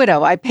Black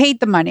Widow, I paid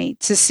the money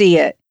to see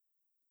it.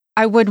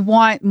 I would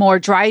want more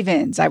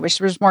drive-ins. I wish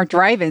there was more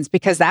drive-ins,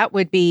 because that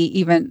would be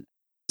even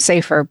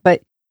safer.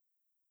 But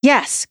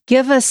yes,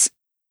 give us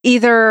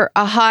either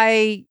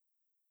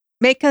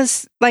make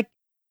us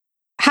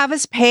have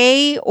us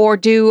pay, or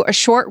do a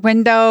short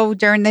window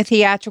during the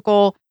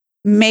theatrical,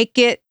 make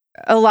it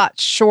a lot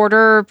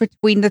shorter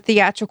between the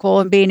theatrical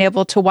and being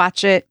able to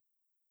watch it,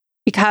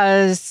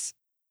 because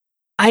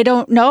I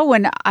don't know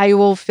when I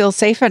will feel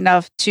safe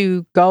enough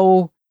to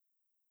go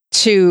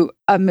to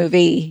a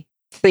movie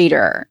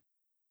theater.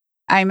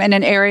 I'm in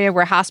an area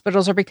where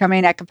hospitals are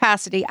becoming at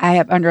capacity. I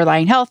have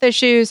underlying health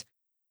issues,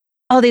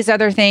 all these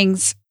other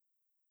things.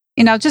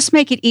 Just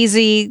make it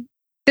easy.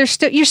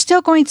 You're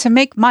still going to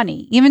make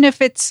money, even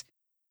if it's,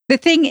 the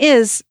thing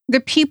is,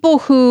 the people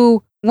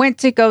who went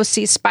to go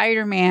see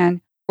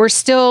Spider-Man were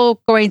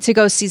still going to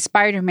go see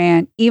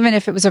Spider-Man, even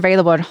if it was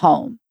available at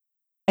home.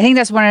 I think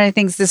that's one of the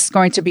things this is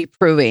going to be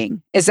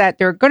proving, is that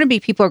there are going to be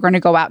people who are going to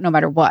go out no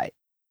matter what.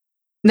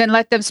 Then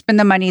let them spend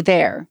the money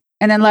there,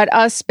 and then let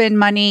us spend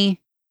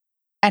money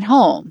at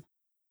home.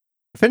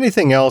 If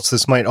anything else,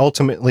 this might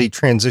ultimately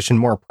transition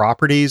more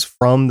properties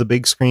from the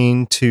big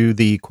screen to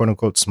the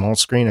quote-unquote small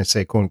screen. I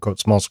say quote-unquote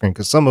small screen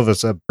because some of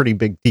us have pretty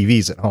big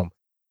TVs at home.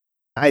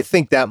 I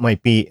think that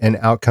might be an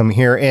outcome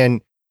here.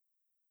 And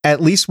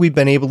at least we've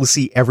been able to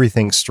see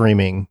everything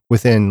streaming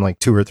within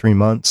 2 or 3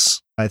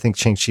 months. I think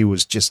Shang-Chi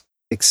was just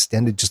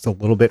extended just a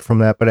little bit from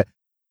that. But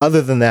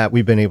other than that,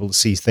 we've been able to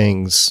see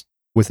things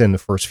within the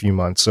first few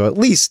months. So at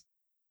least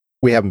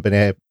we haven't been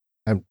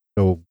able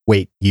to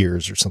wait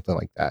years or something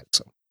like that.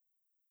 So,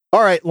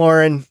 all right,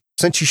 Lauren,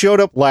 since you showed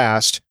up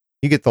last,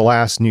 you get the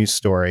last news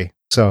story.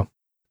 So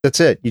That's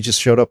it. You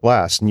just showed up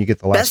last and you get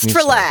the last Best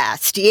for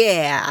last.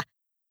 Yeah.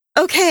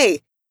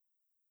 Okay.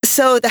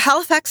 So the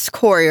Halifax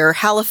Courier,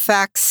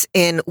 Halifax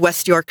in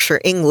West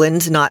Yorkshire,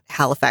 England, not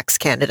Halifax,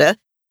 Canada,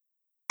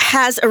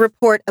 has a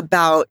report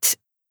about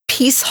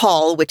Peace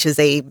Hall, which is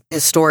a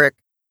historic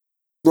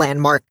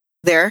landmark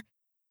there,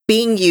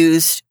 being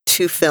used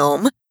to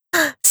film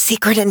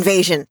Secret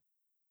Invasion.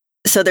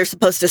 So they're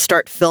supposed to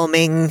start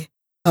filming.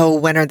 Oh,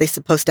 when are they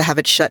supposed to have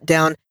it shut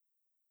down?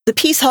 The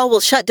Peace Hall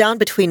will shut down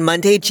between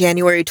Monday,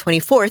 January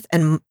 24th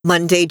and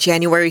Monday,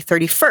 January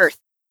 31st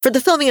for the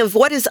filming of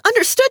what is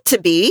understood to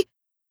be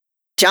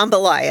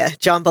Jambalaya.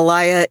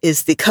 Jambalaya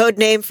is the code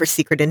name for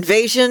Secret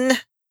Invasion.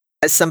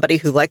 As somebody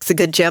who likes a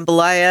good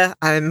jambalaya,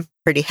 I'm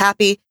pretty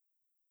happy.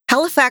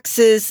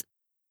 Halifax's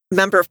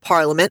Member of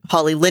Parliament,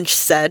 Holly Lynch,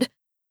 said,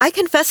 "I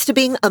confess to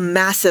being a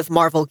massive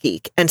Marvel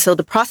geek, and so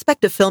the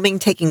prospect of filming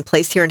taking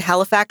place here in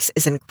Halifax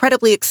is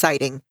incredibly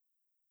exciting.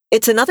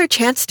 It's another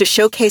chance to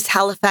showcase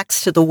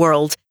Halifax to the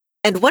world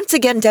and once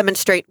again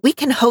demonstrate we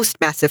can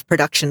host massive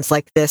productions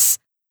like this.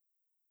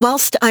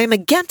 Whilst I am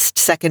against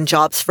second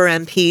jobs for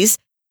MPs,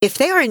 if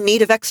they are in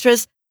need of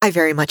extras, I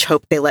very much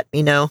hope they let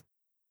me know."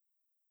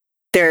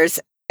 There's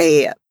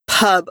a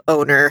pub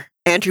owner,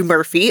 Andrew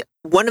Murphy,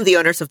 one of the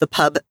owners of the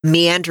pub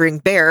Meandering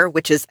Bear,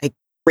 which is a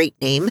great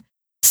name,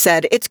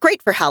 said, "It's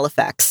great for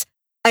Halifax.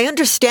 I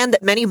understand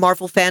that many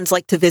Marvel fans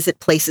like to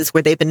visit places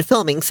where they've been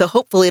filming, so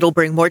hopefully it'll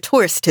bring more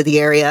tourists to the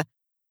area.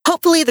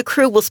 Hopefully the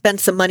crew will spend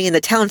some money in the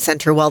town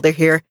center while they're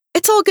here.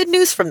 It's all good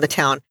news from the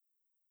town."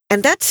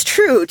 And that's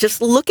true.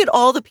 Just look at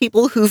all the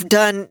people who've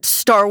done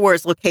Star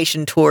Wars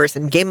location tours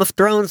and Game of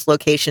Thrones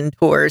location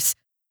tours.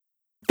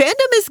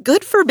 Fandom is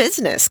good for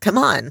business. Come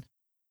on.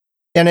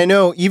 And I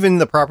know even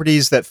the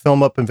properties that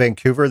film up in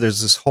Vancouver,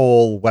 there's this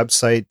whole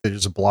website,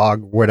 there's a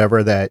blog,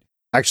 whatever, that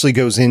actually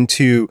goes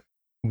into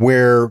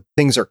where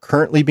things are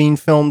currently being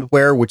filmed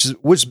which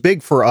was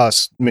big for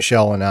us,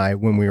 Michelle and I,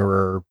 when we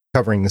were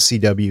covering the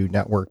CW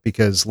network,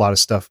 because a lot of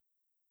stuff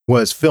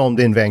was filmed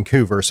in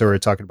Vancouver. So we were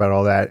talking about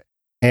all that.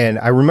 And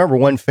I remember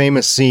one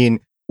famous scene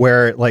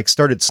where it like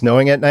started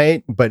snowing at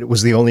night, but it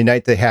was the only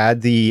night they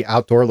had the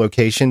outdoor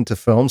location to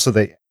film. So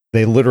they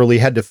literally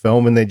had to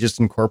film, and they just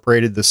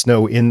incorporated the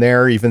snow in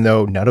there, even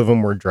though none of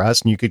them were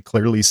dressed. And you could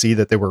clearly see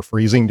that they were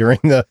freezing during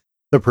the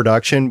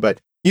production, but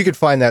you could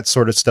find that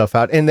sort of stuff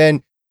out. And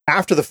then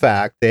after the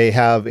fact, they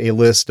have a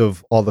list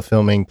of all the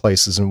filming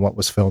places and what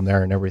was filmed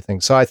there and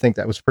everything. So I think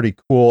that was pretty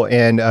cool.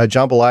 And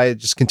Jambalaya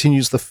just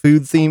continues the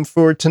food theme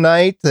for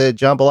tonight.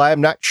 Jambalaya,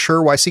 I'm not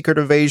sure why Secret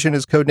Invasion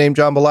is codenamed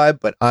Jambalaya,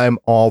 but I'm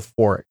all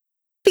for it.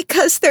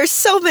 Because there's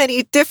so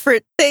many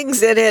different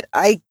things in it,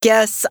 I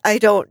guess. I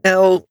don't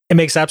know. It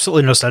makes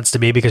absolutely no sense to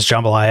me because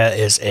jambalaya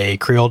is a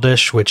Creole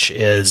dish, which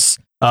is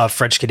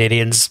French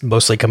Canadians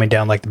mostly coming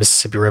down like the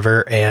Mississippi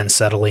River and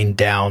settling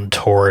down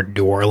toward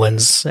New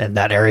Orleans and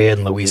that area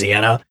in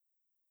Louisiana.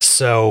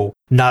 So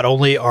not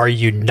only are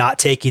you not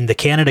taking the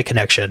Canada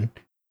connection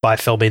by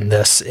filming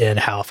this in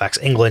Halifax,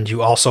 England,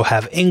 you also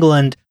have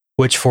England,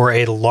 which for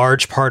a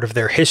large part of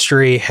their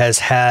history has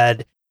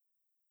had,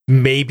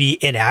 maybe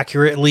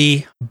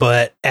inaccurately,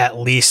 but at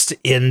least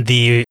in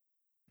the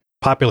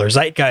popular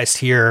zeitgeist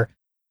here,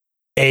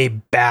 a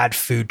bad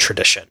food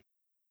tradition.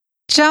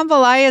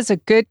 Jambalaya is a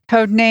good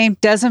code name.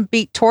 Doesn't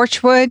beat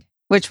Torchwood,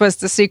 which was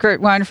the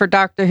secret one for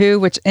Doctor Who,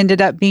 which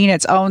ended up being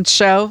its own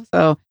show.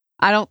 So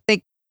I don't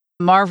think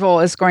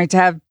Marvel is going to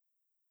have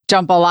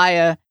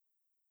Jambalaya,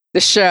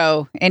 the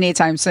show,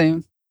 anytime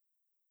soon.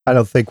 I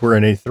don't think we're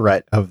in any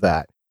threat of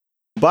that.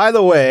 By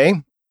the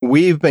way,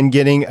 we've been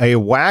getting a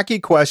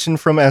wacky question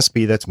from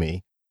SP, that's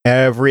me,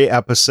 every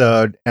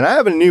episode. And I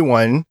have a new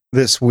one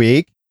this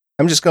week.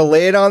 I'm just going to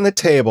lay it on the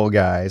table,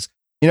 guys.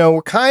 You know,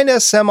 we're kind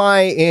of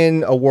semi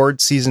in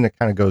award season. It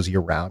kind of goes year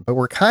round, but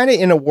we're kind of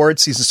in award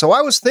season. So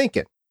I was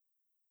thinking,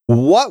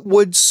 what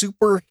would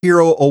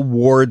superhero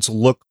awards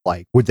look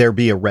like? Would there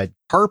be a red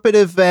carpet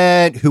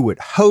event? Who would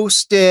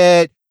host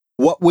it?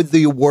 What would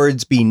the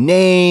awards be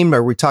named?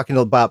 Are we talking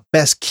about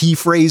best key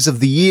phrase of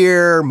the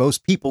year?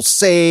 Most people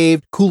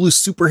saved?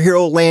 Coolest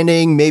superhero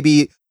landing?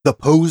 Maybe the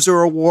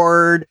Poser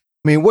Award?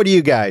 I mean, what do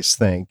you guys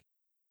think?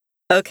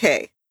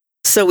 Okay,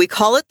 so we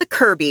call it the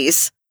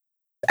Kirbys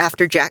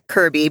after Jack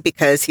Kirby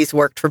because he's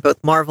worked for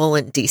both Marvel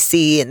and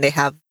DC, and they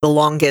have the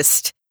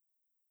longest.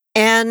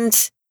 And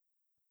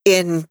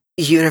in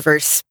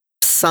universe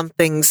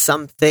something,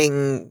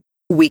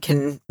 we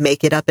can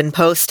make it up in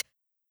post.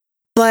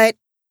 But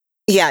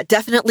yeah,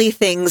 definitely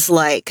things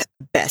like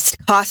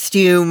best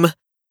costume,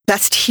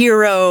 best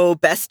hero,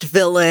 best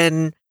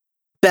villain,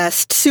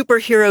 best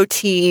superhero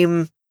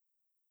team,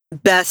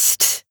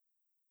 best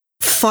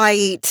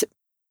fight.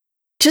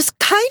 Just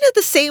kind of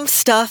the same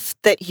stuff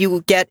that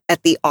you get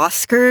at the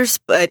Oscars,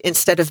 but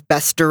instead of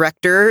best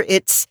director,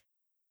 it's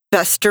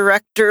best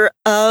director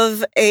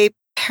of a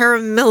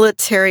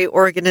paramilitary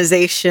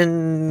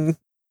organization,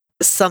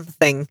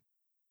 something.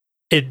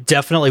 It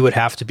definitely would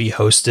have to be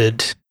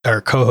hosted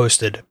or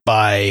co-hosted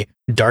by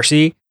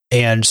Darcy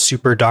and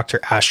Super Dr.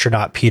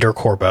 Astronaut Peter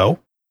Corbeau.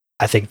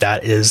 I think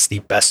that is the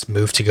best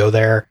move to go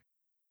there.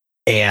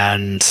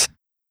 And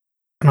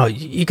No,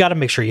 you got to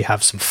make sure you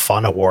have some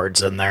fun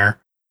awards in there.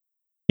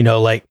 You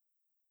know, like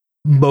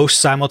most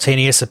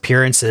simultaneous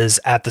appearances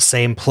at the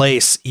same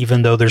place,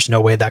 even though there's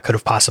no way that could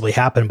have possibly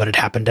happened, but it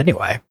happened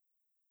anyway.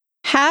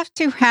 Have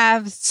to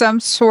have some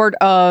sort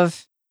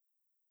of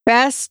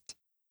best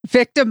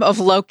victim of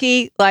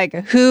Loki, like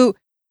who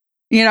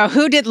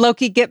did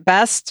Loki get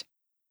best?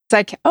 It's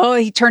like, oh,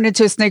 he turned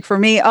into a snake for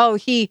me. Oh,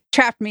 he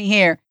trapped me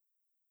here.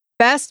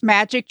 Best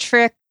magic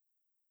trick,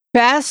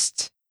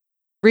 best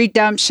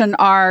redemption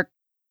arc,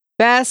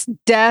 best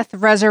death,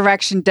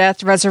 resurrection,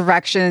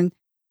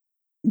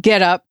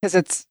 get up, because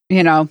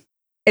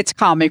it's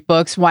comic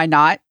books. Why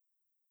not?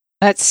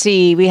 Let's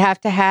see. We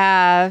have to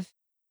have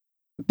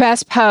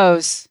best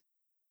pose.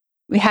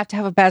 We have to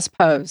have a best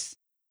pose.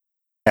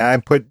 I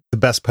put the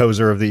best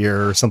poser of the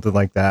year or something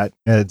like that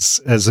as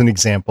an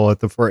example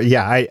at the front.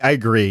 Yeah, I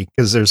agree,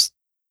 because there's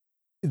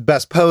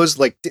best pose,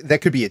 like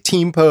that could be a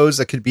team pose,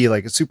 that could be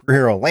like a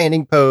superhero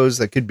landing pose,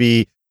 that could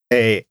be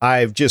a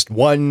I've just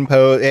won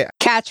pose.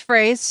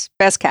 Catchphrase,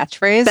 best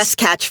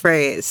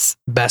catchphrase,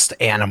 best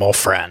animal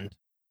friend,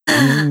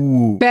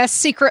 Ooh. best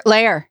secret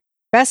lair,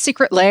 best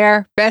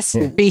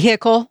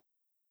vehicle,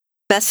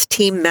 best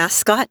team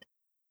mascot.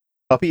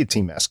 I'll be a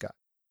team mascot.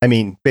 I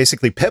mean,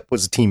 basically, Pip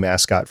was a team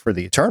mascot for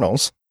the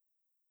Eternals.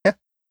 Yeah.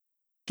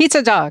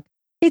 Pizza dog.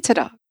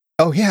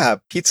 Oh, yeah.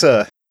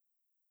 Pizza.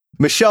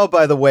 Michelle,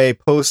 by the way,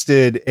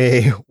 posted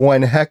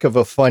one heck of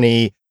a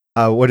funny,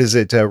 what is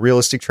it?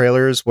 Realistic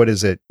trailers? What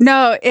is it?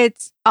 No,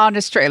 it's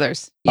Honest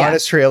Trailers. Yeah.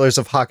 Honest Trailers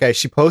of Hawkeye.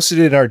 She posted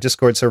it in our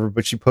Discord server,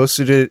 but she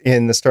posted it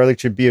in the Starlight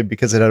Tribune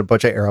because it had a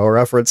bunch of Arrow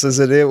references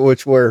in it,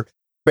 which were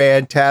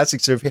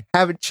fantastic. So if you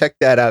haven't checked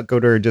that out, go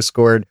to our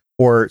Discord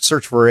or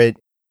search for it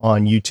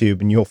on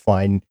YouTube and you'll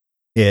find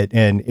it.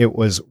 And it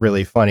was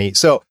really funny.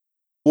 So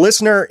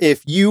listener,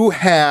 if you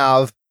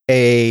have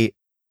a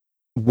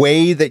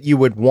way that you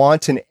would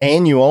want an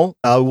annual,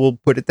 we'll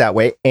put it that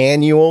way,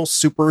 annual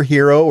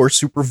superhero or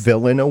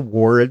supervillain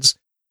awards,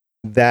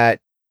 that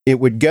it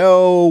would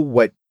go,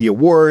 what the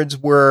awards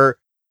were.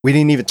 We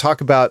didn't even talk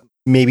about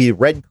maybe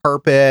red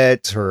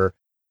carpet or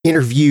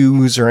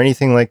interviews or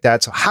anything like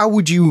that. So how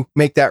would you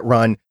make that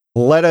run?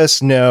 Let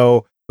us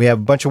know. We have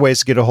a bunch of ways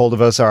to get a hold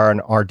of us on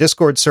our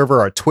Discord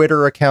server, our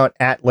Twitter account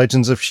at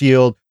Legends of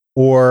S.H.I.E.L.D.,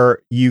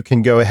 or you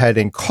can go ahead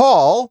and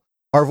call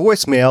our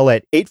voicemail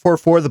at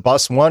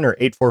 844-THE-BUS-1 or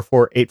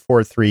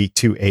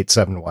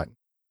 844-843-2871.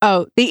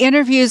 Oh, the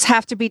interviews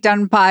have to be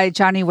done by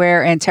Johnny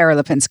Ware and Tara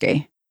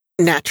Lipinski.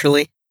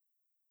 Naturally.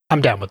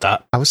 I'm down with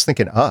that. I was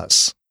thinking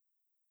us.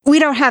 We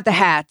don't have the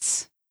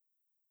hats.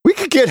 We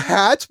could get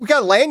hats. We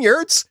got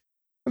lanyards.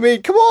 I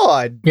mean, come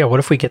on. Yeah, what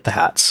if we get the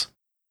hats?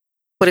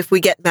 What if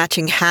we get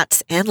matching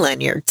hats and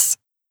lanyards?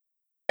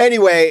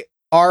 Anyway,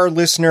 our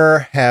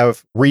listener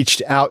have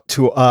reached out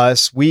to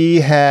us. We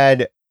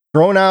had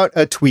thrown out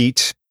a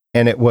tweet,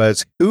 and it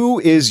was, who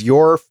is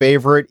your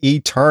favorite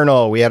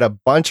Eternal? We had a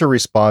bunch of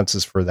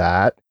responses for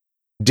that.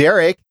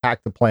 Derek,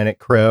 Hack the Planet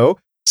Crow,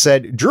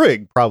 said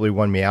Druig probably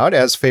won me out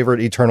as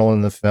favorite Eternal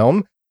in the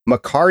film.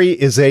 Makari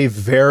is a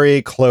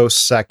very close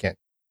second.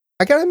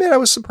 I gotta admit, I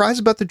was surprised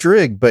about the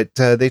Druig, but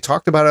they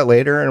talked about it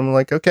later, and I'm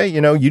like, okay,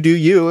 you do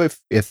you.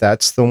 If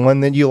that's the one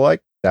that you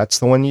like, that's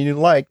the one you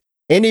like.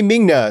 Andy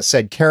Migna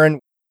said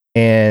Karen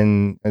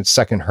and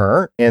second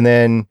her. And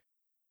then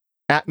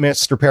at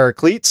Mr.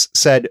 Paracletes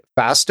said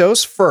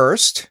Fastos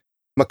first,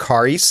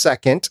 Makari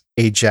second,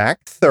 Ajak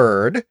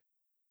third,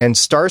 and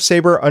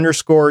Starsaber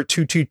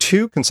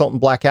 _222 Consultant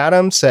Black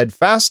Adam said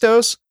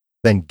Fastos,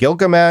 then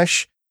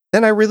Gilgamesh.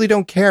 Then I really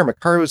don't care.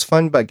 Makari was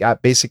fun, but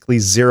got basically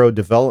zero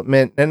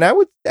development. And I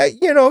would,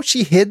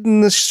 she hid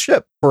in the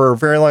ship for a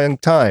very long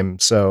time.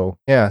 So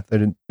yeah,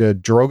 the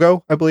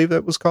Drogo, I believe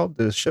that was called,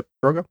 the ship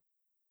Drogo.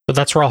 But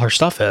that's where all her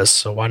stuff is,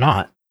 so why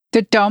not?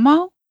 The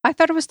Domo? I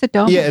thought it was the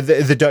Domo. Yeah,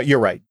 you're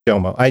right,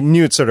 Domo. I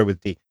knew it started with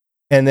D.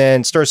 And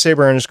then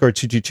Starsaber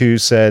 _222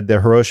 said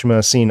the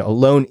Hiroshima scene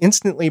alone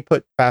instantly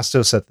put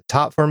Fastos at the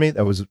top for me.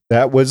 That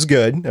was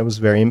good. That was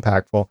very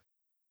impactful.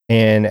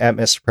 And at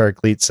Mr.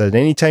 Paraclete said,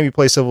 anytime you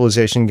play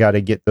Civilization, got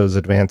to get those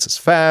advances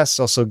fast.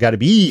 Also got to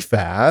be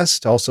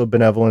fast. Also,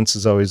 benevolence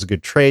is always a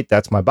good trait.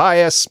 That's my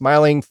bias.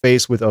 Smiling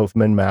face with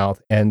open mouth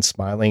and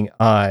smiling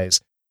eyes.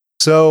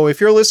 So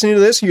if you're listening to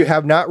this, you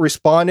have not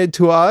responded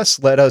to us,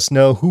 let us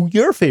know who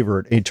your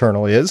favorite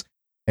Eternal is,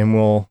 and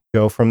we'll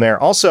go from there.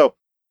 Also,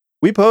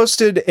 we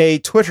posted a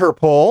Twitter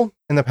poll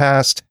in the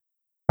past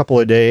couple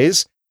of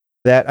days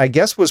that I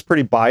guess was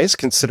pretty biased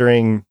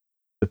considering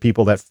the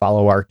people that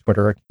follow our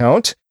Twitter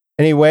account.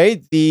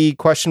 Anyway, the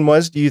question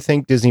was, do you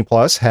think Disney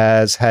Plus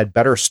has had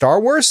better Star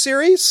Wars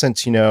series?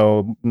 Since,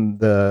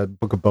 the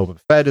Book of Boba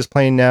Fett is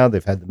playing now.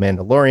 They've had The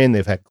Mandalorian.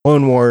 They've had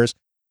Clone Wars.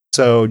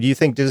 So do you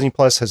think Disney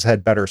Plus has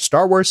had better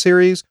Star Wars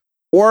series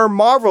or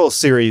Marvel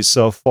series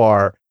so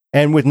far?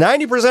 And with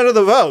 90% of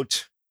the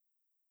vote,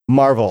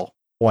 Marvel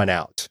won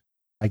out.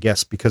 I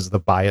guess because of the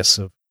bias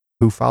of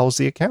who follows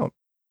the account.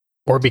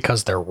 Or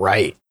because they're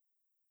right.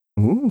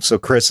 Ooh, so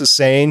Chris is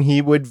saying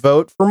he would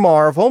vote for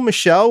Marvel.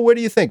 Michelle, what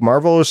do you think?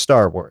 Marvel or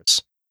Star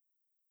Wars?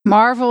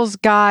 Marvel's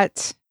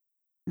got,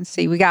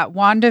 we got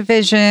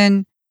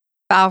WandaVision,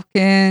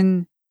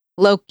 Falcon,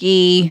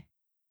 Loki,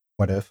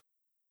 What if?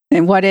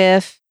 and What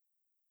If,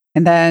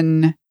 and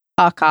then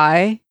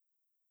Hawkeye.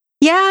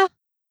 Yeah.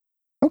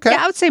 Okay.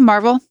 Yeah, I would say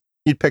Marvel.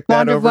 You'd pick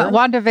that over?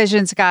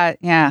 WandaVision's got,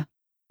 yeah.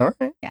 All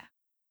right. Yeah.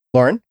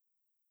 Lauren?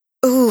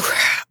 Ooh,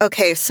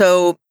 okay.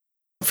 So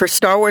for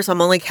Star Wars,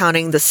 I'm only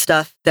counting the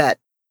stuff that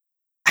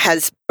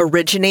has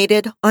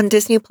originated on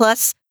Disney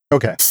Plus.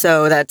 Okay.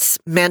 So that's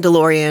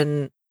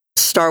Mandalorian,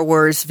 Star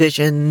Wars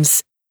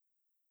Visions,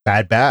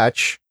 Bad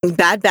Batch, and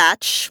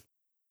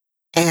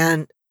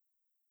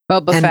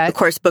Boba and Fett. of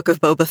course Book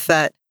of Boba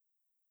Fett.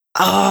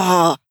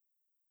 Oh,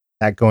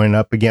 that going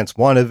up against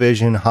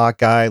WandaVision,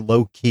 Hawkeye,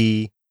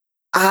 Loki.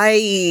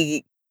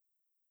 oh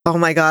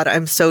my God,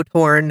 I'm so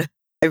torn.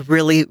 I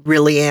really,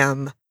 really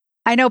am.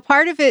 I know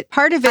part of it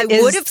I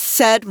is, would have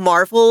said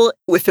Marvel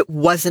if it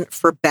wasn't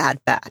for Bad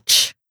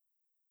Batch.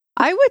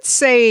 I would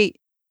say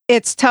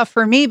it's tough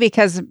for me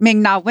because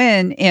Ming-Na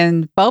Wen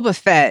in Boba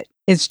Fett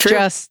is True.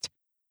 just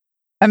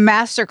a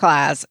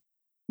masterclass.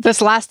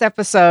 This last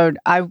episode,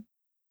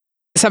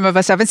 some of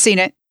us haven't seen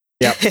it.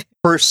 Yeah.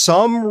 For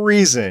some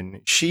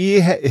reason, she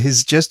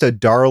is just a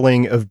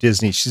darling of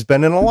Disney. She's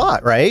been in a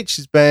lot, right?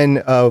 She's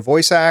been a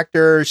voice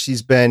actor.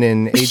 She's been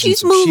in Agents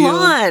She's of S.H.I.E.L.D.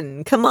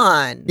 Mulan. Come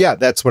on. Yeah,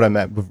 that's what I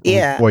meant.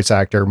 Yeah. Voice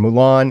actor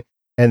Mulan.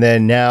 And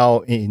then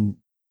now in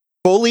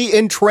fully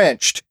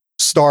entrenched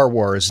Star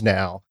Wars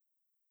now.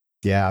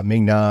 Yeah,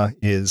 Ming-Na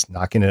is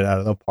knocking it out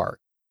of the park.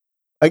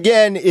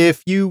 Again,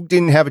 if you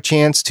didn't have a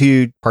chance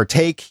to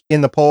partake in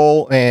the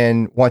poll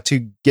and want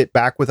to get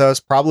back with us,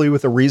 probably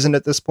with a reason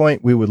at this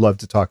point, we would love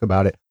to talk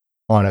about it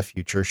on a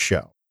future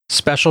show.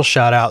 Special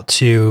shout out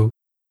to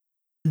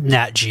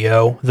Nat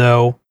Geo,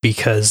 though,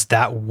 because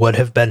that would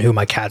have been who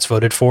my cats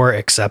voted for,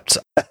 except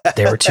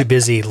they were too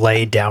busy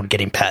laying down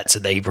getting pets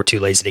and they were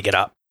too lazy to get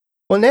up.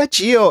 Well, Nat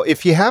Geo,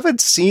 if you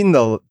haven't seen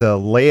the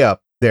layup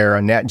there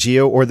on Nat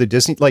Geo or the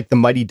Disney, like the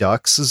Mighty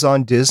Ducks is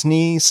on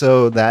Disney,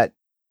 so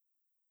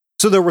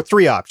there were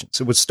three options.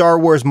 It was Star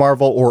Wars,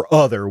 Marvel, or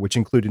other, which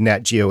included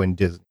Nat Geo and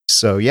Disney.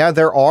 So yeah,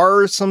 there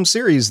are some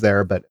series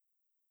there, but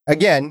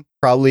again,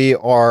 probably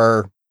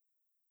our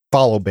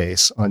follow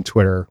base on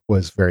Twitter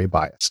was very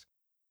biased.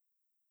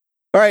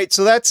 All right,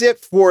 so that's it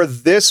for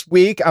this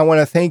week. I want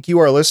to thank you,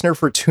 our listener,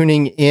 for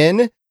tuning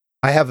in.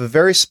 I have a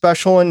very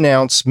special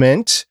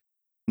announcement.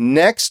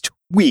 Next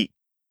week,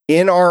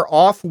 in our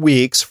off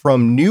weeks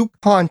from new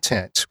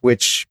content,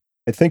 which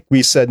I think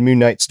we said Moon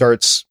Knight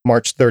starts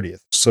March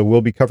 30th. So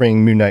we'll be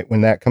covering Moon Knight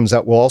when that comes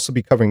out. We'll also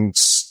be covering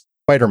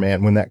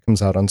Spider-Man when that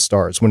comes out on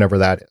Stars, whenever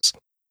that is.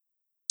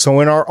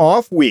 So in our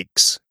off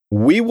weeks,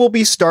 we will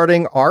be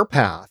starting our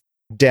path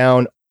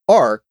down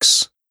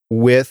arcs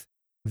with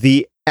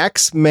the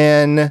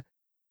X-Men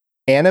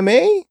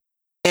anime?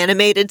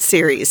 Animated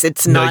series.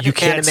 It's No, not you an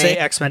can't anime. say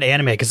X-Men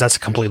anime because that's a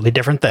completely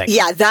different thing.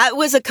 Yeah, that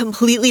was a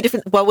completely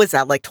different. What was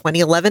that? Like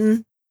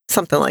 2011?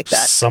 Something like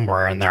that.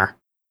 Somewhere in there.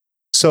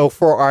 So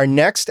for our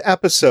next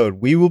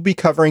episode, we will be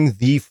covering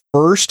the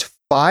first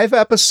 5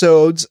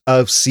 episodes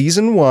of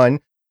season 1.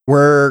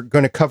 We're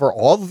going to cover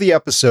all of the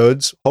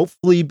episodes,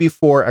 hopefully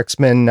before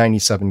X-Men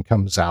 97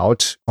 comes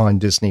out on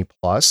Disney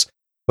Plus.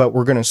 But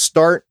we're going to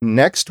start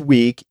next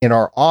week in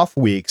our off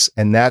weeks,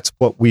 and that's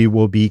what we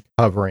will be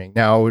covering.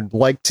 Now, I would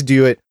like to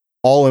do it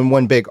all in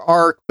one big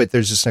arc, but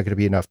there's just not going to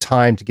be enough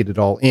time to get it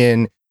all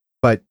in.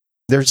 But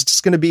there's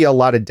just going to be a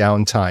lot of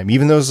downtime.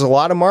 Even though there's a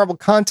lot of Marvel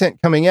content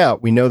coming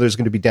out, we know there's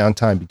going to be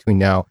downtime between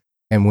now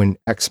and when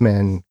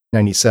X-Men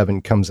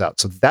 97 comes out.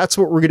 So that's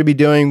what we're going to be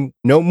doing.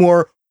 No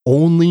more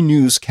only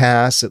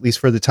newscasts, at least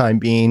for the time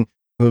being.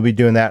 We'll be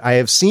doing that. I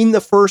have seen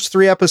the first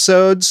 3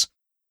 episodes.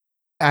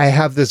 I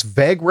have this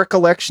vague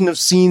recollection of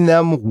seeing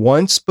them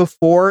once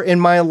before in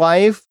my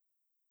life.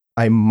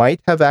 I might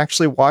have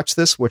actually watched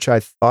this, which I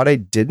thought I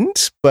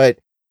didn't, but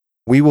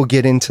we will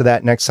get into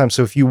that next time.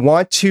 So if you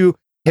want to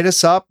hit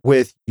us up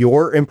with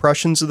your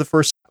impressions of the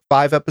first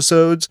 5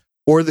 episodes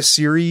or the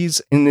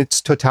series in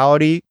its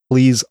totality,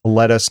 please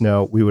let us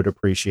know. We would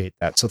appreciate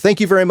that. So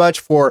thank you very much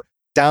for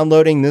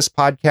downloading this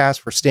podcast,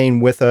 for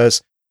staying with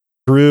us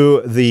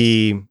through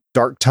the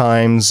dark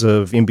times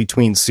of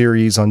in-between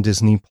series on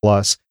Disney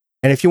Plus.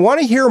 And if you want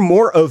to hear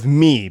more of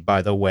me,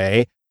 by the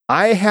way,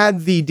 I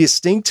had the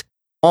distinct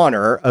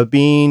honor of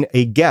being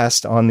a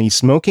guest on the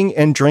Smoking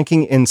and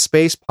Drinking in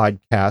Space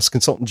podcast.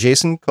 Consultant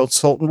Jason,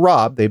 Consultant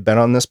Rob, they've been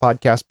on this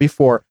podcast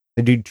before.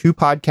 They do 2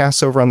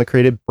 podcasts over on the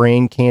Creative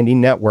Brain Candy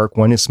Network.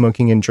 One is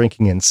Smoking and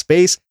Drinking in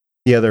Space.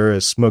 The other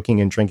is Smoking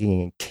and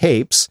Drinking in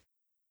Capes.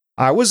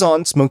 I was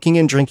on Smoking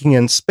and Drinking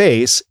in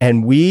Space,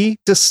 and we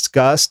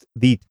discussed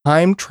the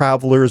Time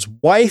Traveler's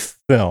Wife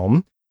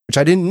film, which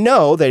I didn't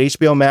know that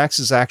HBO Max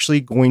is actually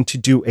going to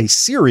do a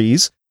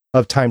series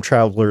of Time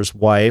Traveler's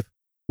Wife,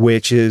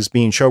 which is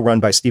being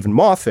showrun by Stephen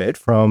Moffat.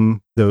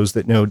 From those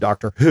that know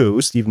Doctor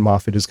Who, Stephen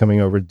Moffat is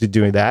coming over to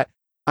doing that.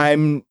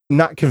 I'm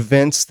not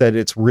convinced that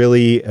it's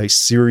really a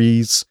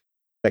series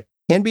that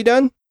can be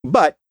done,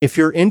 but if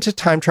you're into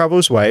Time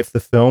Traveler's Wife, the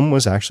film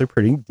was actually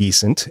pretty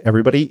decent.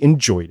 Everybody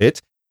enjoyed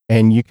it,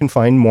 and you can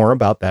find more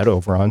about that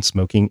over on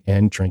Smoking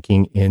and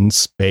Drinking in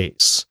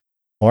Space.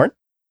 Lauren?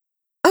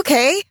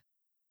 Okay.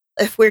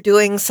 If we're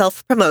doing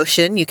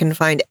self-promotion, you can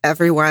find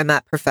everywhere I'm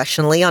at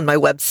professionally on my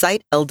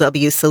website,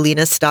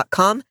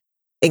 lwsalinas.com.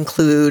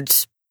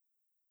 Includes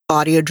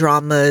audio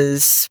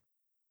dramas,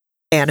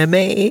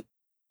 anime,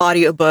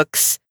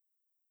 audiobooks,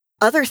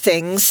 other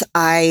things.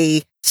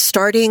 I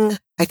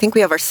think we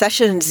have our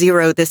session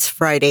 0 this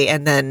Friday,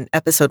 and then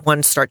episode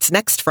 1 starts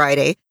next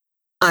Friday.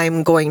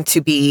 I'm going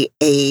to be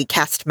a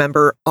cast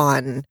member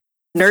on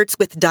Nerds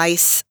with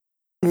Dice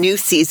new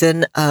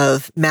season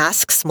of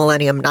Masks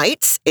Millennium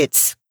Nights.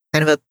 It's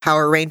kind of a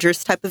Power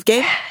Rangers type of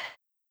game.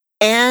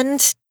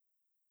 And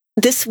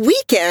this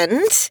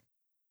weekend,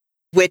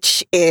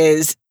 which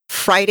is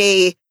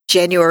Friday,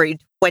 January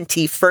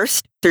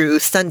 21st through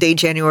Sunday,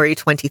 January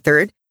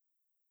 23rd,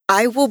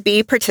 I will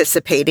be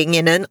participating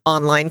in an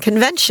online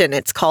convention.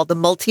 It's called the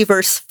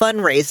Multiverse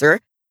Fundraiser.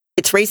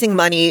 It's raising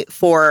money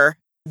for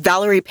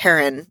Valerie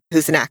Perrin,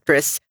 who's an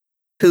actress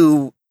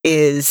who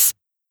is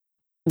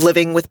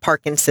living with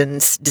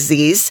Parkinson's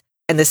disease.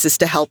 And this is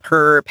to help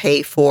her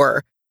pay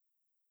for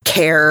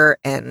care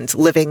and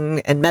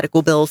living and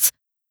medical bills.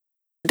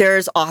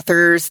 There's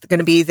authors going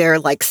to be there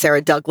like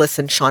Sarah Douglas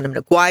and Shauna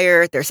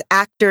McGuire. There's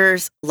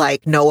actors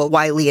like Noah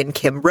Wiley and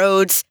Kim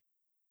Rhodes.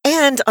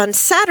 And on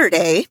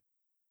Saturday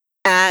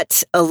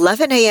at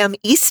 11 a.m.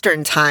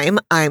 Eastern Time,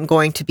 I'm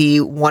going to be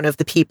one of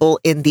the people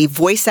in the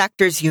Voice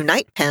Actors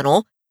Unite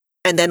panel.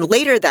 And then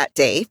later that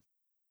day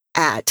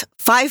at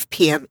 5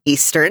 p.m.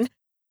 Eastern,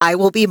 I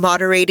will be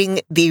moderating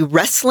the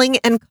Wrestling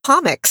and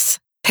Comics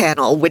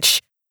panel,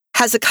 which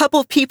has a couple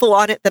of people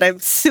on it that I'm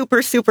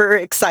super, super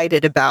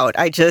excited about.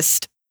 I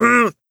just,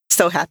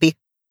 so happy.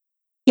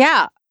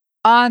 Yeah.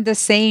 On the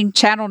same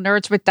channel,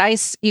 Nerds with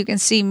Dice, you can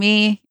see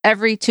me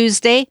every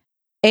Tuesday,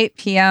 8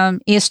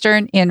 p.m.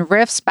 Eastern in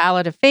Riffs,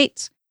 Ballad of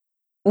Fates.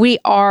 We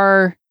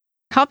are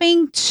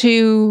coming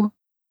to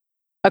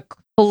a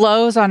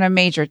close on a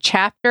major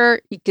chapter.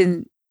 You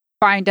can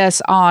find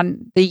us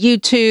on the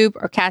YouTube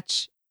or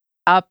catch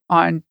up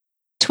on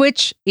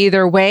Twitch.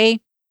 Either way,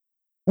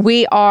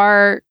 we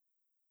are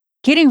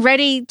getting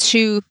ready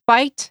to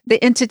fight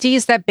the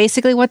entities that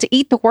basically want to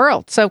eat the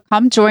world. So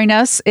come join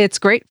us. It's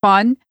great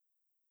fun.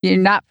 You're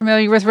not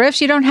familiar with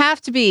Riffs, you don't have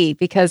to be,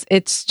 because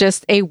it's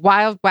just a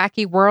wild,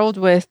 wacky world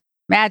with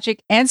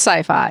magic and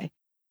sci-fi.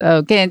 So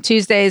again,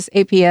 Tuesdays,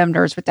 8 p.m.,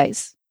 Nerds with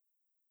Dice.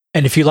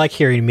 And if you like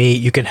hearing me,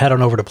 you can head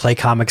on over to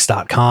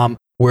playcomics.com,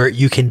 where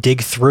you can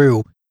dig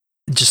through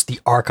just the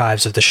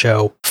archives of the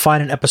show,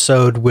 find an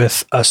episode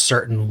with a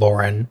certain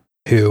Lauren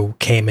who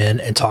came in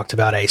and talked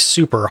about a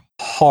super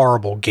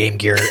horrible Game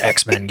Gear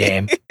X-Men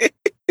game.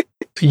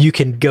 You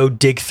can go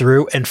dig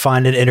through and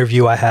find an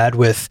interview I had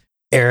with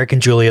Eric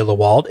and Julia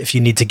Lewald if you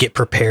need to get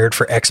prepared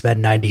for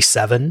X-Men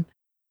 97.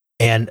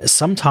 And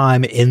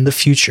sometime in the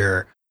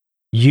future,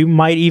 you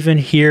might even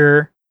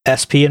hear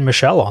SP and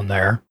Michelle on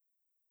there.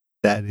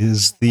 That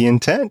is the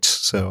intent.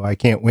 So I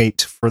can't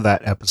wait for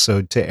that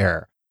episode to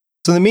air.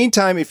 So in the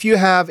meantime, if you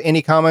have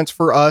any comments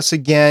for us,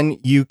 again,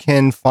 you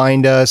can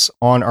find us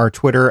on our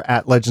Twitter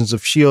at Legends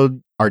of S.H.I.E.L.D.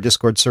 Our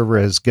Discord server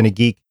is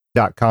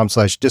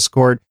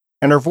gonnageek.com/Discord.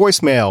 And our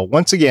voicemail,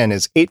 once again,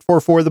 is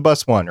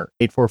 844-THE-BUS-1 or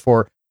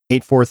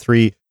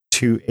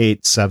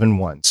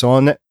 844-843-2871. So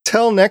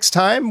until next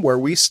time, where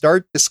we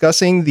start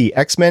discussing the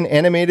X-Men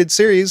animated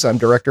series, I'm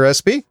Director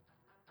SP.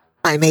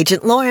 I'm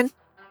Agent Lauren.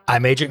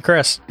 I'm Agent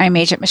Chris. I'm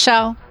Agent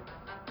Michelle.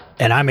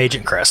 And I'm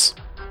Agent Chris.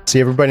 See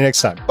everybody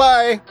next time.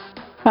 Bye.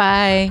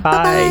 Bye.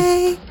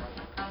 Bye.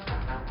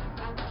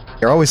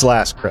 You're always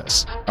last,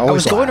 Chris. I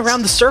was going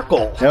around the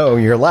circle. No,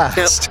 you're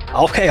last. Yep.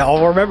 Okay,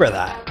 I'll remember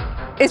that.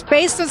 It's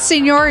based on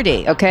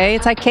seniority, okay?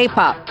 It's like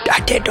K-pop.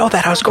 I didn't know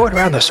that. I was going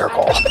around the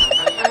circle.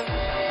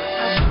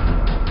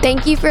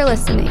 Thank you for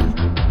listening.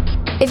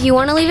 If you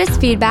want to leave us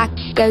feedback,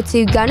 go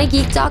to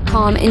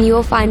gonnageek.com and you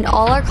will find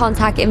all our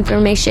contact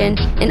information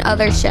and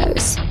other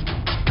shows.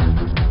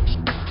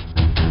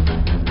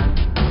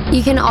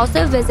 You can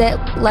also visit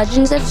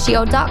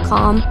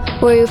legendsofshield.com,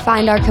 where you'll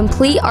find our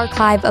complete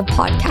archive of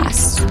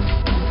podcasts.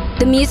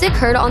 The music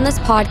heard on this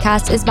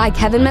podcast is by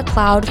Kevin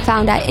MacLeod,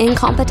 found at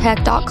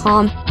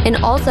incompetech.com, and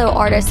also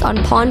artists on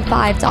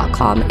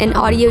pond5.com and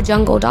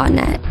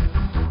audiojungle.net.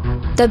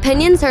 The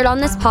opinions heard on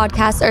this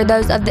podcast are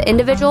those of the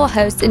individual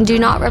hosts and do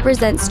not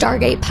represent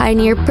Stargate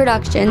Pioneer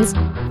Productions,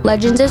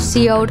 Legends of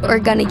S.H.I.E.L.D., or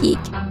Gonna Geek.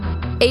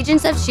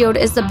 Agents of S.H.I.E.L.D.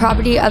 is the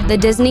property of the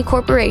Disney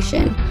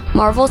Corporation,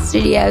 Marvel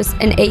Studios,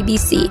 and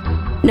ABC.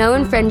 No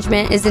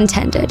infringement is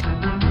intended.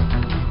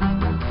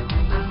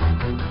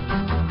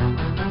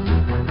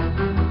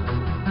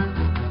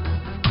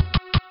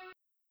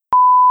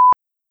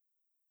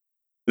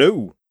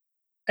 Hello.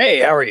 Hey,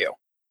 how are you?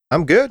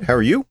 I'm good. How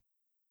are you?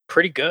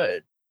 Pretty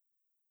good.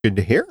 Good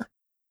to hear.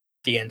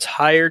 The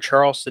entire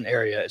Charleston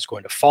area is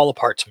going to fall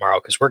apart tomorrow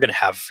because we're going to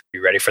have,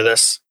 you ready for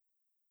this?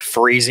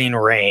 Freezing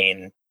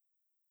rain.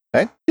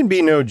 That can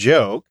be no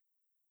joke.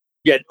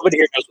 Yeah, nobody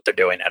here knows what they're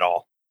doing at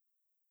all.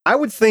 I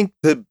would think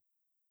the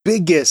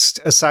biggest,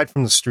 aside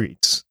from the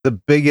streets, the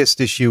biggest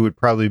issue would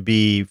probably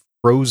be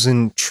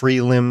frozen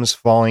tree limbs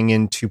falling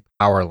into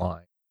power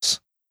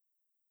lines.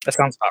 That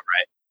sounds about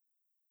right.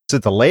 It's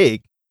at the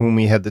lake. when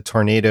we had the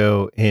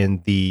tornado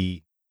and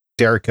the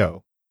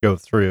Jericho go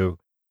through,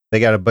 they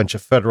got a bunch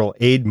of federal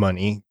aid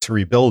money to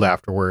rebuild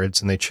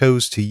afterwards, and they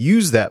chose to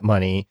use that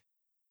money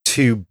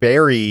to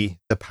bury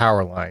the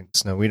power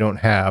lines. Now, we don't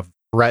have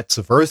threats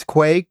of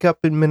earthquake up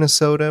in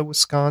Minnesota,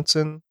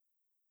 Wisconsin,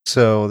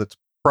 so that's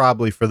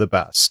probably for the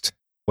best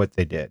what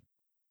they did,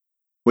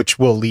 which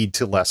will lead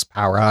to less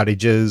power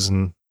outages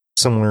and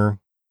similar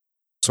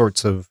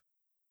sorts of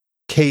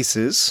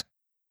cases.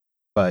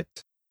 But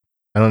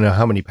I don't know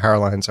how many power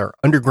lines are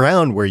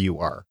underground where you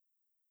are.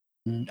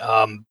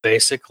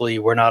 Basically,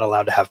 we're not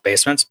allowed to have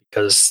basements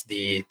because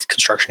the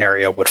construction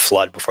area would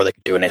flood before they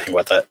could do anything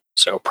with it.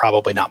 So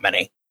probably not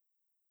many.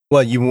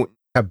 Well, you won't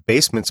have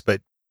basements,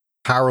 but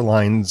power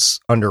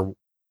lines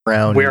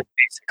underground. We're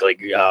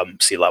basically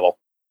sea level.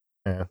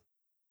 Yeah.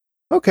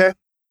 Okay.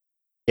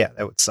 Yeah,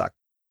 that would suck.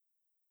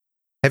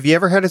 Have you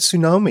ever had a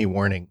tsunami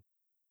warning?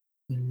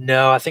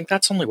 No, I think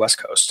that's only West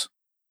Coast.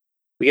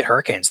 We get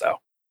hurricanes, though.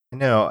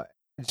 No,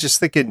 just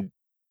thinking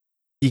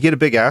you get a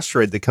big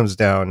asteroid that comes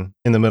down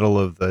in the middle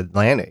of the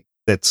Atlantic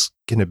that's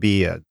going to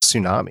be a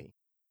tsunami.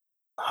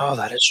 Oh,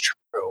 that is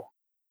true.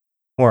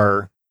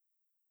 Or,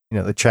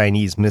 the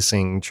Chinese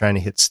missing trying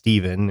to hit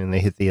Steven and they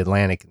hit the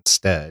Atlantic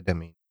instead. I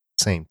mean,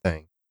 same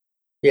thing.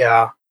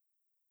 Yeah.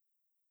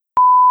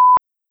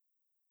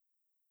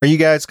 Are you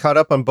guys caught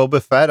up on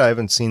Boba Fett? I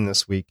haven't seen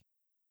this week.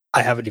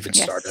 I haven't even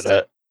started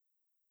it.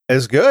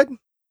 It's good?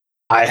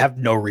 I have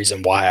no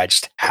reason why. I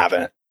just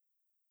haven't.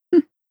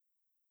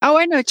 Oh,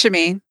 I know what you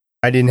mean.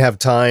 I didn't have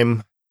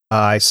time.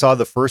 I saw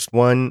the first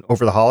one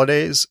over the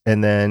holidays,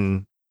 and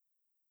then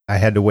I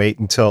had to wait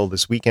until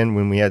this weekend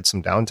when we had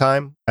some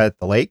downtime at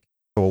the lake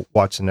to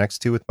watch the next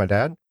two with my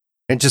dad.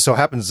 It just so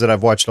happens that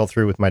I've watched all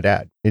three with my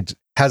dad. It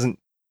hasn't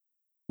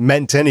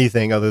meant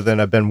anything other than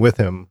I've been with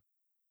him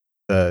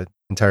the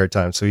entire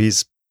time. So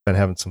he's been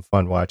having some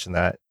fun watching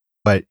that.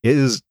 But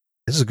this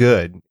is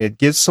good. It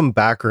gives some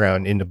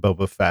background into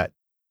Boba Fett.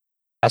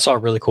 I saw a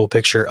really cool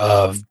picture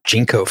of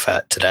Jinko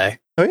Fett today.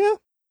 Oh, yeah?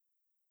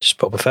 Just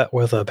Boba Fett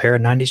with a pair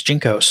of 90s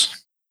Jinkos.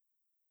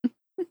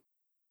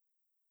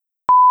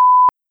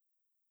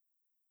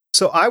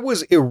 So I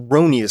was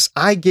erroneous.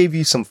 I gave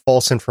you some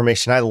false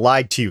information. I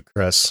lied to you,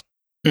 Chris.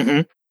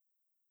 Mm-hmm.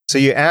 So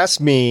you asked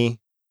me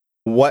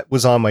what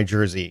was on my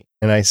jersey,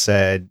 and I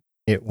said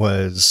it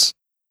was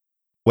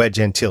Wedge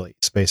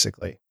Antilles,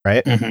 basically,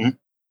 right? Mm-hmm.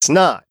 It's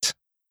not.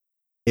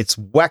 It's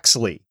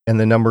Wexley, and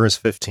the number is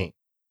 15.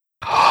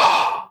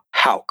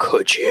 How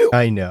could you?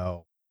 I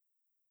know,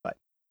 but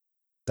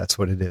that's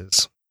what it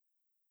is.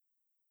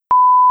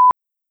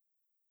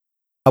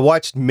 I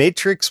watched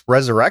Matrix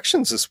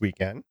Resurrections this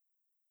weekend.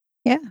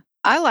 Yeah,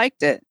 I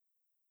liked it.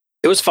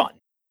 It was fun.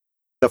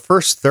 The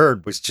first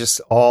third was just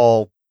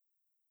all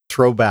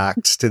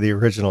throwbacks to the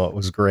original. It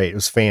was great. It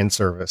was fan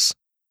service.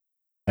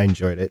 I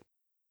enjoyed it.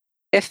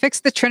 It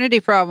fixed the Trinity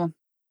problem.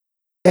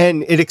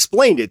 And it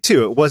explained it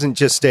too. It wasn't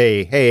just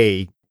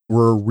hey,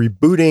 we're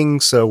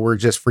rebooting, so we're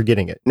just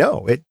forgetting it.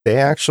 No, they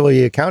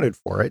actually accounted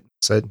for it.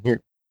 Said,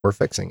 here, we're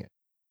fixing it.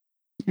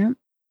 Yeah.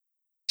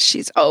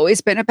 She's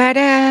always been a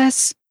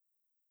badass.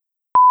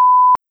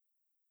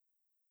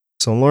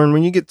 So, Lauren,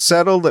 when you get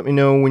settled, let me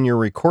know when you're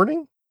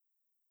recording.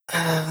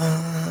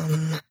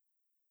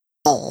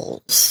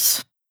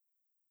 Balls.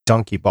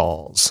 Donkey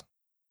balls.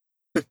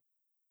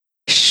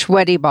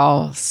 Sweaty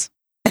balls.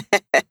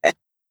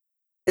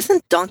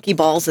 Isn't donkey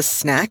balls a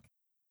snack?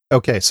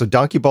 Okay, so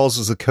donkey balls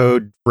is a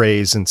code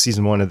phrase in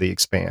season 1 of The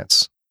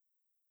Expanse.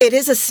 It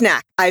is a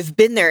snack. I've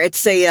been there.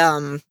 It's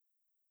a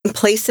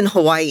place in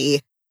Hawaii.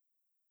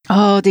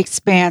 Oh, The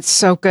Expanse,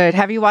 so good.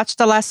 Have you watched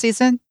the last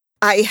season?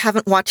 I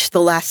haven't watched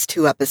the last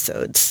 2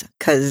 episodes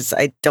because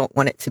I don't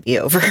want it to be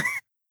over.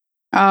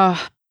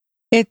 Oh,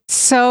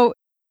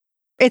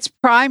 it's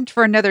primed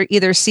for another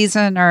either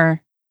season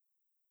or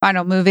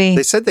final movie.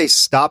 They said they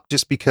stopped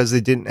just because they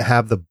didn't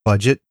have the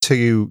budget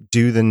to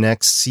do the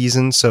next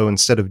season. So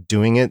instead of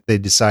doing it, they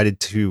decided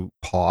to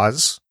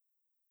pause.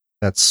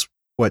 That's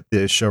what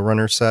the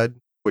showrunner said,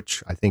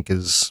 which I think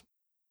is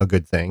a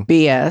good thing.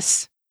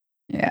 BS.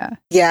 Yeah.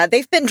 Yeah,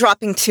 they've been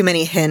dropping too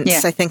many hints.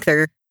 Yeah. I think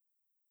they're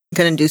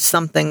going to do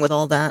something with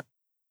all that.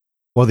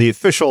 Well, the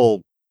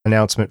official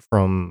announcement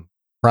from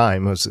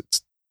Prime was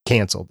it's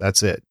canceled.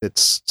 That's it.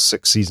 It's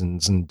 6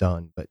 seasons and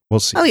done, but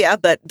we'll see. Oh, yeah,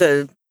 but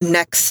the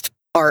next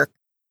arc,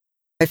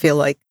 I feel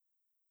like.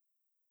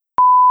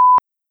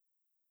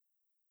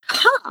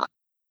 Huh.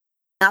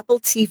 Apple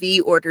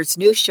TV orders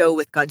new show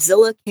with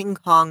Godzilla, King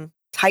Kong,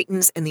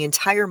 Titans, and the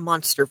entire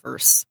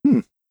Monsterverse.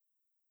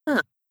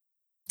 Huh.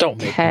 Don't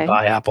make me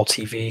buy Apple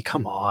TV.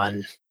 Come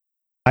on.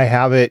 I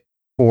have it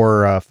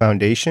for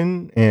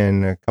Foundation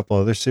and a couple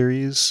other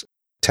series,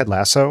 Ted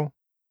Lasso,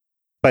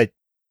 but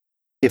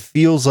it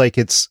feels like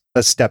it's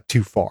a step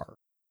too far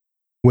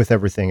with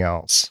everything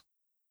else.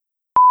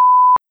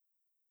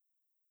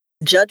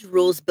 Judge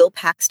rules Bill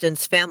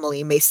Paxton's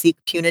family may seek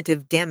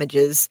punitive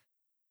damages.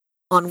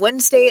 On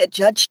Wednesday, a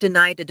judge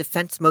denied a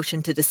defense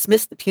motion to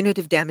dismiss the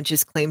punitive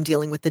damages claim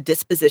dealing with the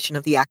disposition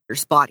of the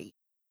actor's body.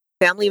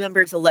 Family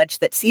members allege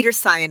that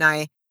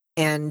Cedar-Sinai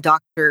and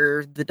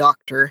the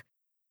doctor,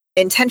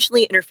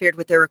 intentionally interfered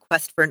with their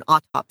request for an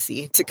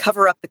autopsy to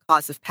cover up the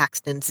cause of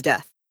Paxton's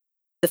death.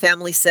 The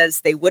family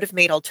says they would have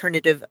made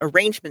alternative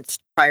arrangements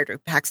prior to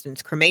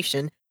Paxton's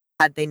cremation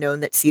had they known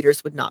that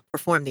Cedars would not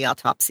perform the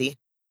autopsy.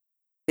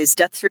 His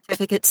death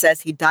certificate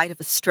says he died of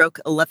a stroke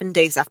 11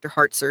 days after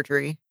heart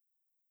surgery.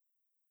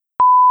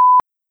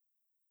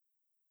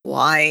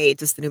 Why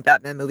does the new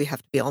Batman movie have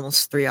to be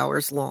almost 3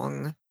 hours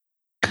long?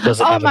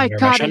 Oh my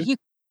God,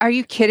 are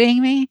you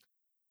kidding me?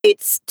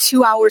 It's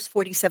 2 hours,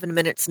 47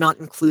 minutes, not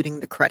including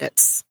the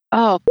credits.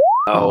 Oh,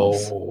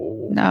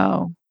 Oh.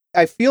 no.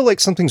 I feel like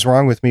something's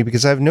wrong with me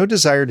because I have no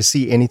desire to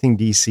see anything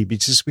DC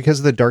just because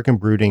of the dark and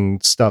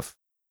brooding stuff.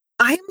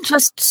 I'm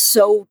just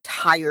so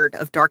tired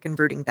of dark and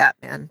brooding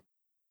Batman.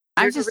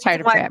 I'm There's a just reason tired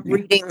of why Batman.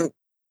 I'm reading.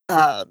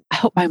 I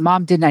hope my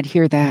mom did not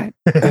hear that.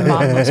 My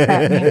mom loves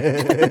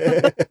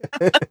Batman.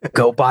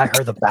 Go buy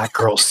her the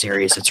Batgirl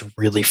series. It's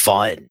really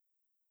fun.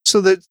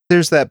 So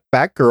there's that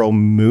Batgirl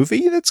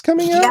movie that's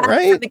coming out,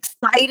 right? I'm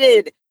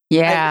excited.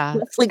 Yeah.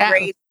 Leslie that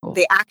Grace. was cool.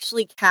 They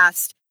actually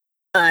cast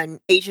an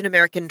Asian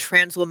American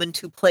trans woman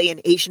to play an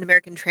Asian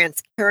American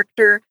trans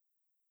character.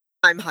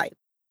 I'm hyped.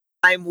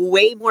 I'm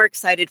way more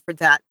excited for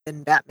that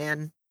than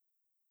Batman.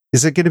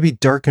 Is it going to be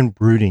dark and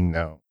brooding,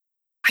 though?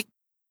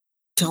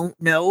 Don't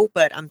know,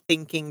 but I'm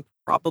thinking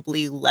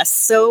probably less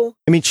so.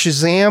 I mean,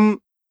 Shazam,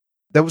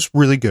 that was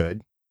really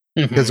good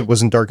because it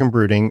wasn't dark and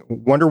brooding.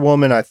 Wonder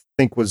Woman, I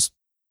think, was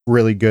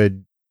really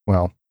good.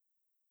 Well,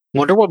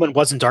 Wonder Woman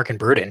wasn't dark and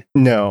brooding.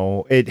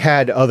 no, it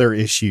had other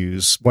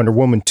issues. Wonder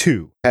Woman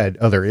 2 had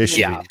other issues.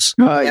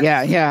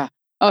 Yeah. Yeah.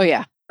 Oh,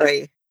 yeah.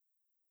 Right.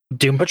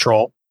 Doom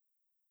Patrol,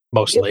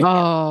 mostly.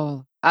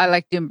 Oh, I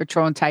like Doom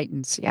Patrol and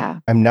Titans. Yeah.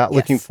 I'm not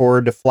looking Yes.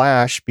 forward to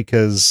Flash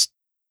because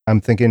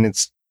I'm thinking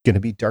it's going to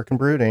be dark and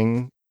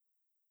brooding.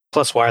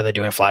 Plus, why are they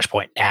doing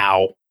Flashpoint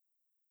now?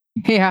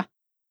 Yeah.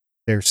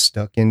 They're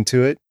stuck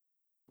into it.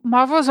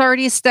 Marvel's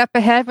already a step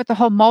ahead with the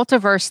whole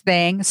multiverse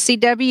thing.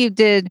 CW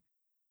did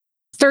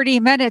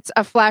 30 minutes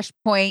of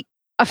Flashpoint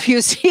a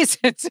few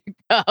seasons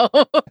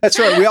ago. That's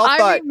right. We all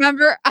thought. I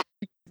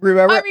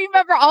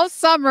remember all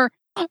summer.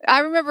 I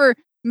remember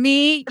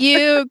me,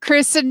 you,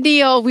 Chris, and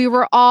Neil. We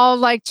were all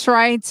like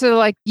trying to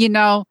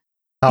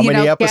how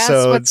many guess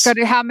episodes?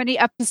 how many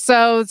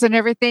episodes and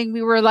everything.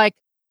 We were like,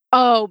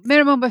 oh,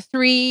 minimum of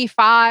 3,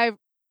 5.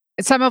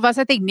 And some of us,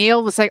 I think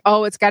Neil was like,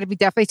 oh, it's got to be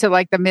definitely to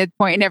like the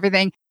midpoint and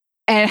everything.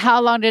 And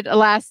how long did it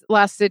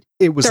lasted?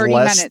 It was 30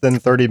 less minutes. than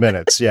 30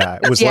 minutes. Yeah.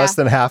 It was Yeah. less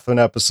than half an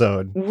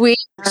episode. We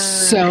were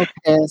so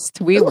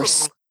pissed. We were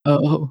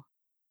so.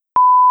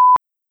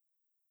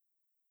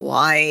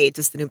 Why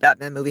does the new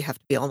Batman movie have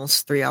to be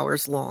almost 3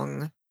 hours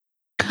long?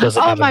 Does it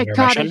Oh have an my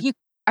God, intermission?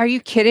 are you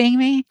kidding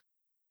me?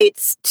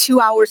 It's 2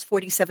 hours,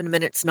 47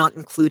 minutes, not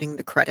including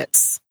the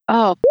credits.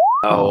 Oh,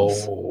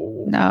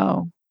 Oh.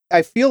 no.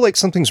 I feel like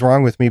something's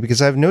wrong with me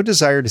because I have no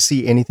desire to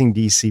see anything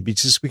DC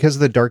just because of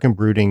the dark and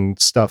brooding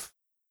stuff.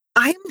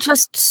 I'm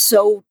just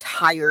so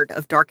tired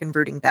of dark and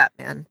brooding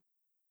Batman.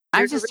 I'm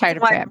There's a just tired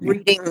of reason why I'm Batman.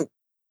 reading.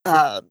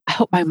 I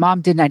hope my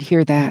mom did not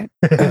hear that.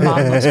 My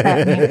mom loves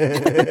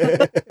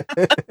Batman.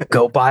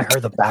 Go buy her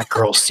the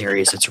Batgirl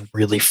series. It's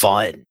really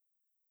fun.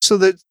 So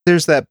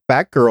there's that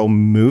Batgirl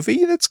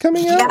movie that's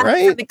coming out,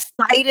 right? I'm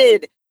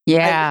excited.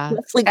 Yeah.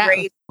 Leslie that was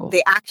Grace. cool.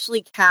 They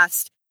actually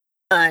cast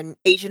an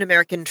Asian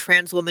American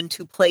trans woman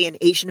to play an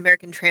Asian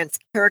American trans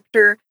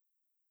character.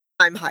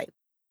 I'm hyped.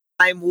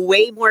 I'm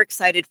way more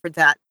excited for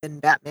that than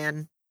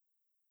Batman.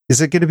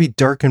 Is it going to be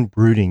dark and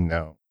brooding,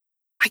 though?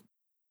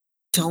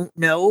 Don't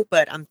know,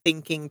 but I'm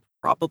thinking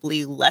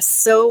probably less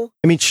so.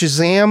 I mean,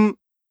 Shazam,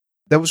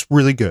 that was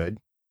really good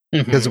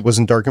because it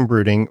wasn't dark and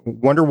brooding.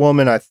 Wonder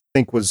Woman, I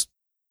think, was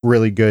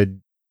really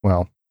good.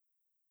 Well,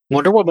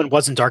 Wonder Woman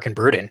wasn't dark and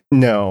brooding.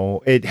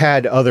 no, it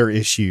had other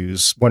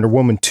issues. Wonder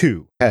Woman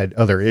 2 had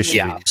other issues.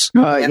 Yeah.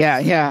 Oh,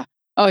 yeah.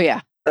 Oh,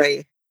 yeah.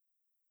 Right.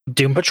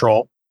 Doom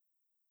Patrol,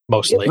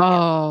 mostly.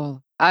 Oh,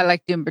 I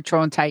like Doom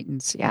Patrol and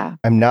Titans. Yeah.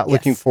 I'm not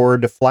looking Yes.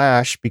 forward to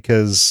Flash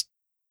because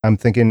I'm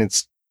thinking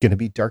it's going to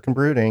be dark and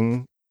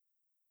brooding.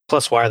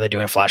 Plus, why are they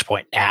doing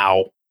Flashpoint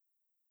now?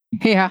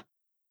 Yeah.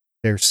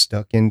 They're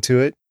stuck into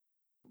it.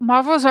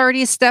 Marvel's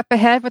already a step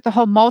ahead with the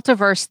whole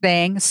multiverse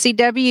thing.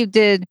 CW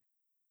did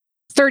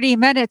 30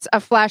 minutes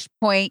of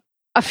Flashpoint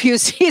a few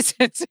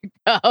seasons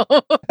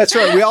ago. That's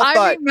right. We all I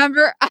thought.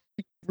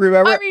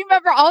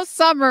 remember all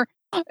summer.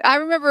 I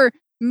remember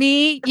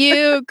me,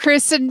 you,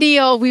 Chris, and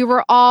Neil. We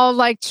were all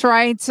like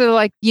trying to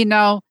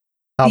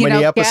How many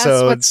guess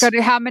episodes?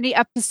 how many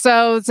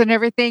episodes and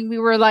everything. We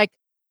were like,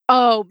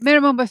 oh,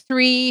 minimum of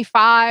 3,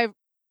 5.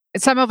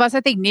 And some of us,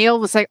 I think Neil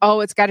was like, oh,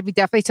 it's got to be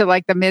definitely to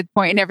like the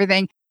midpoint and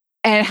everything.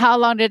 And how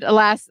long did it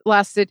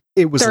lasted?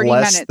 It was 30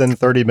 less minutes. than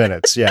 30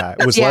 minutes. Yeah.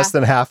 It was Yeah. less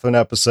than half an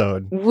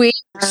episode. We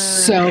were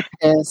so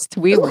pissed.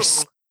 We were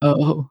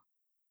so.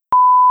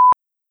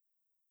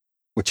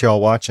 What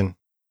y'all watching?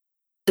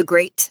 The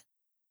Great.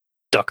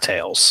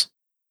 DuckTales.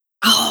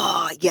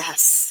 Oh,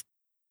 yes.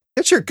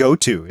 That's your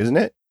go-to, isn't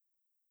it?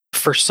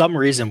 for some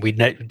reason, we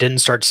didn't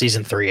start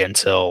season 3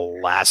 until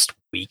last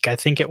week, I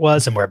think it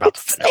was, and we're about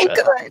to finish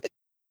it. Good.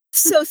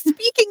 So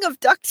speaking of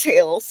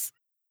DuckTales,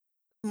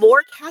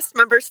 more cast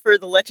members for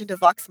The Legend of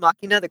Vox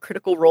Machina, the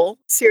Critical Role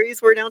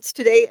series, were announced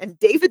today, and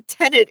David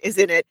Tennant is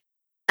in it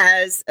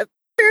as a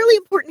fairly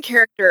important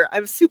character.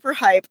 I'm super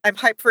hyped. I'm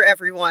hyped for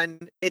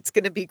everyone. It's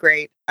going to be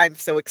great. I'm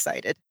so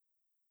excited.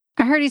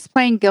 I heard he's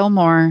playing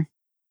Gilmore.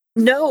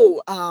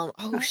 No,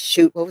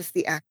 shoot, what was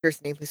the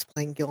actor's name who's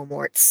playing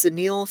Gilmore? It's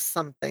Sunil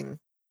something.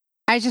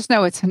 I just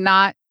know it's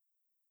not.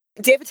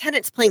 David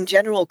Tennant's playing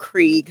General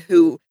Krieg,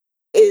 who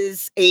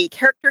is a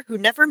character who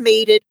never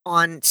made it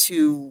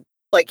onto,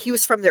 he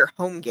was from their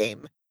home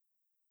game.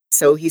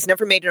 So he's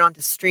never made it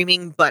onto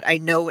streaming, but I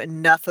know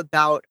enough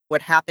about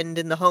what happened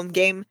in the home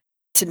game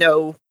to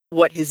know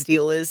what his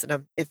deal is, and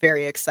I'm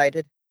very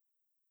excited.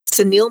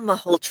 Sunil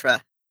Malhotra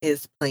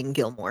is playing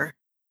Gilmore.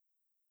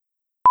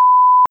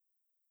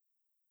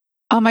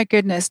 Oh my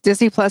goodness.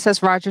 Disney Plus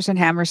has Rodgers and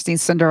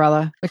Hammerstein's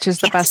Cinderella, which is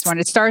the best one.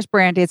 It stars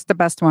Brandy. It's the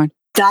best one.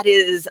 That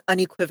is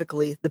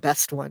unequivocally the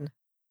best one.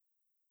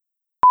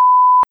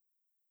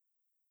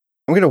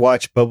 I'm going to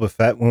watch Boba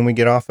Fett when we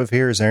get off of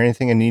here. Is there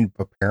anything I need to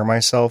prepare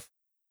myself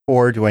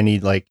for? Do I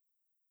need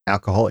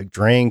alcoholic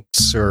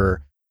drinks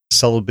or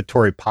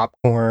celebratory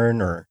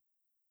popcorn or?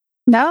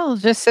 No,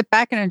 just sit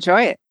back and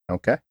enjoy it.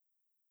 Okay.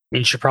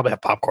 You should probably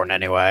have popcorn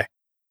anyway.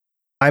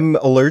 I'm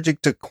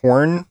allergic to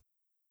corn,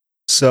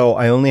 so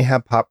I only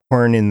have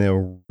popcorn in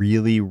the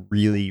really,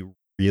 really,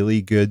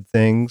 really good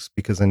things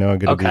because I know I'm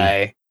going to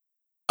be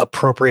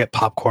appropriate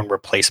popcorn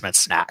replacement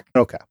snack.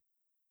 Okay.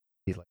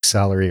 Be like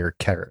celery or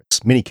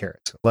carrots, mini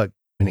carrots. I love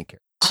mini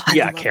carrots.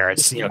 Yeah,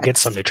 carrots. Get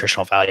some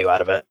nutritional value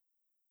out of it.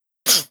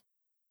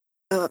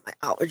 My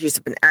allergies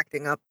have been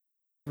acting up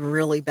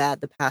really bad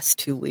the past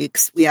 2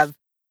 weeks. We have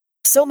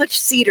so much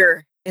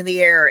cedar in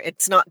the air.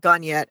 It's not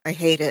gone yet. I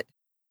hate it.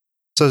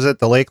 So I was at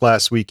the lake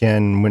last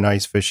weekend when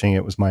ice fishing.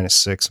 It was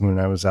 -6 when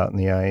I was out in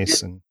the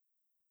ice. And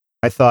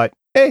I thought,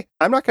 hey,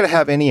 I'm not going to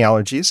have any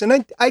allergies.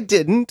 And I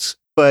didn't.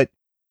 But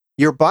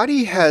your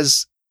body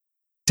has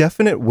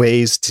definite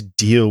ways to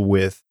deal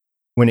with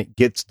when it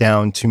gets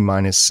down to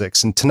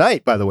 -6. And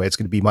tonight, by the way, it's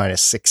going to be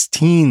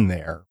 -16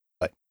 there.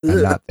 But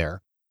I'm not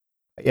there.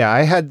 Yeah,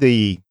 I had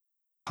the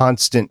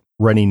constant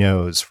runny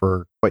nose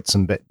for quite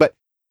some bit. But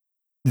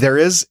there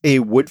is a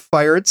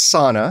wood-fired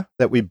sauna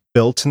that we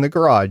built in the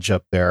garage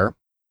up there.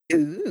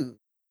 Ooh.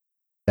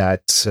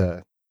 That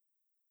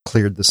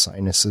cleared the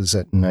sinuses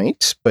at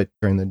night, but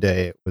during the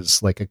day it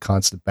was like a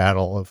constant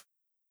battle of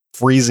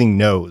freezing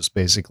nose,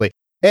 basically.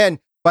 And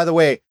by the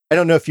way, I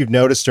don't know if you've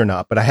noticed or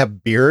not, but I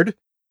have beard,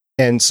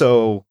 and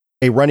so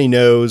a runny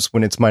nose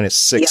when it's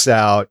 -6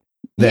 out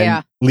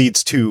then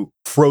leads to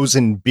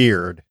frozen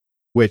beard,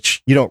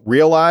 which you don't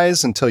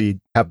realize until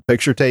you have a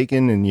picture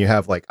taken and you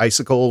have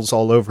icicles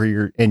all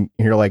over and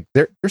you're like,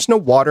 there's no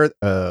water.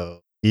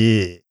 Oh,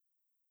 yeah.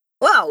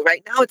 Wow,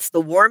 right now it's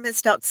the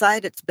warmest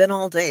outside it's been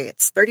all day.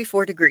 It's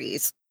 34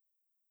 degrees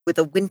with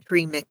a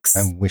wintry mix.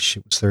 I wish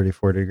it was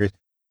 34 degrees.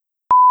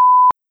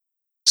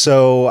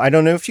 So I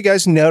don't know if you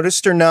guys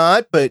noticed or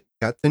not, but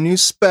got the new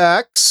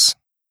specs.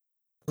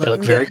 They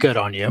look very good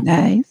on you.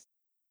 Nice.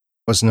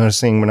 I was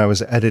noticing when I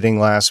was editing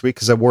last week,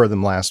 because I wore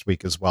them last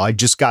week as well. I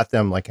just got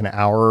them an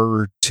hour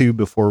or two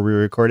before we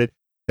recorded.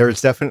 There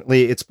was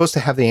definitely, it's supposed to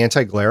have the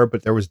anti-glare,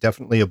 but there was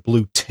definitely a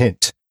blue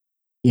tint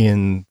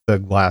in the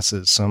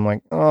glasses. So I'm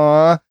like,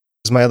 aw,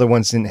 because my other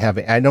ones didn't have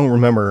it. I don't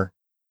remember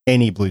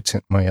any blue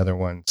tint in my other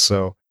ones.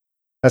 So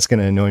that's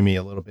going to annoy me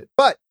a little bit.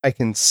 But I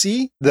can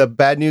see the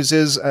bad news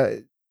is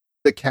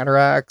the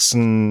cataracts,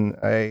 and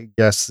I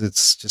guess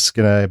it's just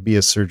going to be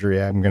a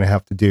surgery I'm going to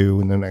have to do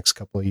in the next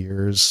couple of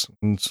years.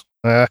 And,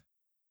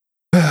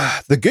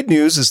 the good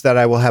news is that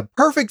I will have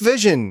perfect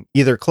vision,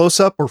 either close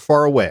up or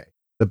far away.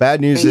 The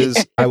bad news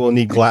is I will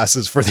need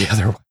glasses for the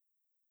other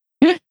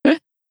one.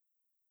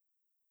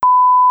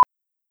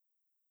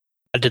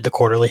 I did the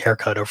quarterly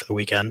haircut over the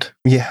weekend.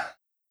 Yeah.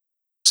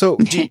 So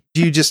do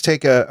you just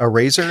take a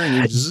razor and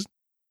you just...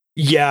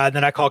 Yeah, and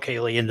then I call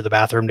Kaylee into the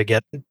bathroom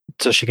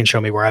so she can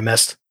show me where I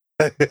missed.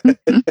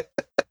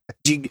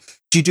 do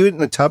you do it in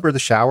the tub or the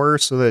shower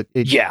so that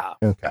Yeah.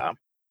 Okay. Yeah.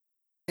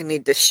 I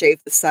need to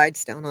shave the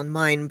sides down on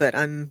mine, but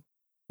I'm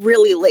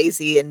really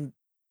lazy and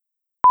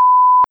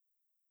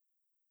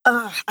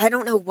I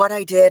don't know what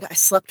I did. I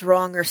slept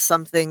wrong or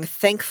something.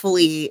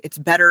 Thankfully, it's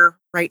better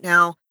right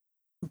now.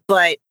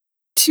 But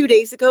 2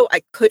 days ago,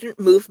 I couldn't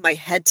move my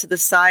head to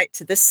this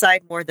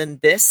side more than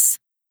this,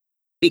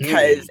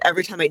 because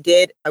every time I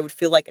did, I would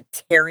feel like a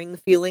tearing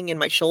feeling in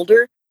my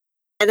shoulder.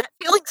 And that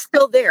feeling's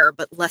still there,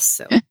 but less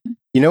so.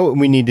 You know what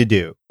we need to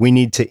do? We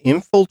need to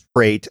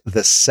infiltrate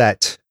the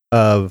set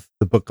of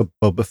the Book of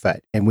Boba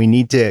Fett, and we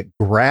need to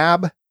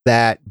grab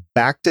that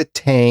back to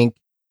tank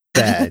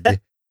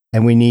bed,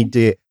 and we need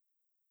to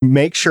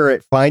make sure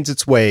it finds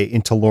its way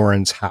into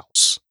Lauren's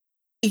house.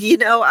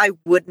 I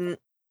wouldn't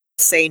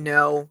say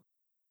no.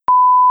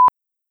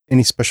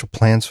 Any special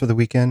plans for the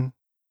weekend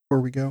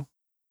before we go?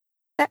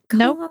 That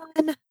Nope.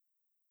 con.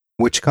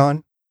 Which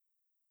con?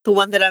 The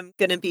one that I'm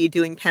going to be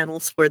doing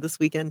panels for this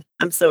weekend.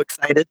 I'm so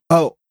excited.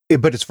 Oh,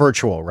 but it's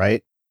virtual,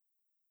 right?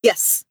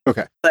 Yes.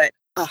 Okay. But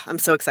I'm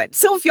so excited.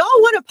 So if y'all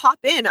want to pop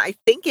in, I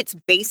think it's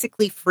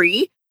basically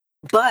free.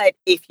 But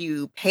if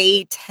you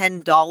pay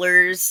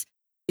 $10,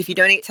 if you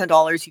donate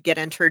 $10, you get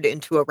entered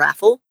into a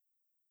raffle.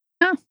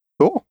 Oh,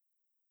 cool.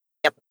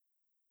 Yep.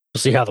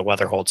 We'll see how the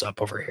weather holds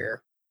up over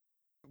here.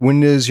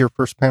 When does your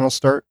first panel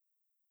start?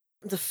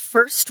 The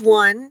first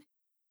one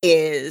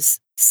is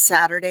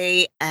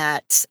Saturday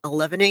at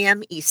 11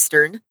 a.m.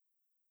 Eastern.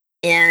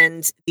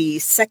 And the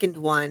second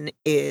one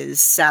is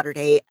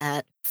Saturday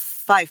at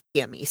 5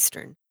 p.m.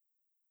 Eastern.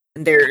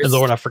 And there's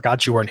Lord, I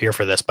forgot you weren't here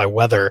for this. By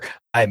weather,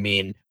 I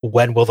mean,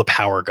 when will the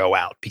power go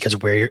out? Because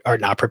we are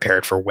not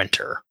prepared for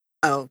winter.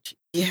 Oh,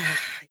 yeah.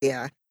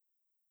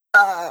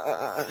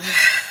 Well,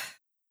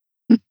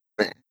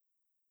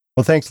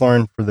 thanks,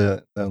 Lauren, for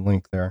the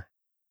link there.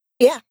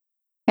 Yeah.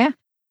 Yeah.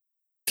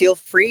 Feel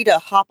free to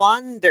hop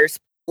on. There's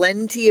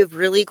plenty of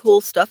really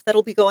cool stuff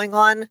that'll be going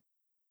on.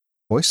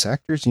 Voice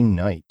Actors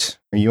Unite.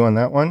 Are you on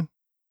that one?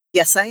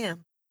 Yes, I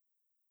am.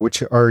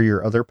 Which are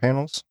your other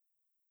panels?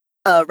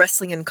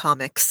 Wrestling and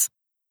comics.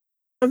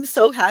 I'm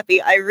so happy.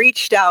 I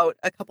reached out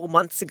a couple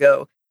months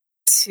ago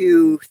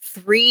to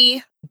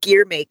 3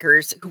 gear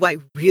makers who I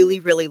really,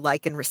 really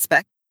like and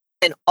respect.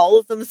 And all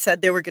of them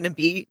said they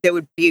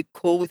would be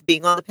cool with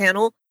being on the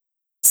panel.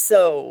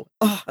 So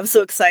I'm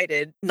so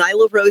excited.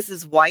 Nyla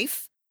Rose's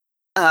wife,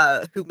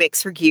 who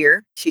makes her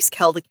gear, she's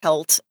Kel the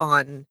Celt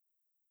on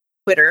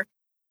Twitter.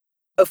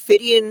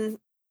 Ophidian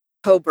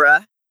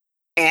Cobra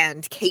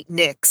and Kate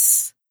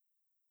Nix,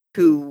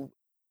 who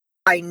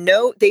I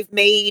know they've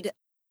made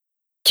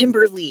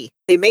Kimberly.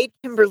 They made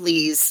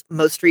Kimberly's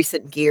most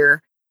recent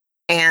gear,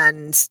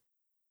 and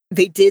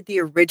they did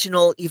the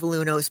original Evil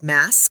Uno's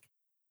mask.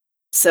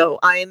 So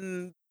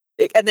and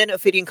then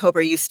Ophidian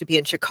Cobra used to be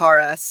in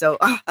Chikara, so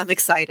I'm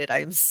excited.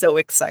 I'm so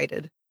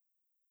excited.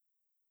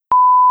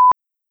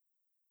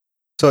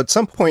 So at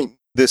some point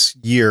this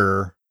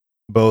year,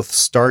 both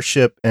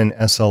Starship and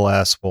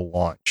SLS will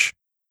launch.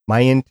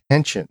 My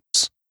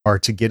intentions are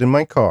to get in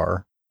my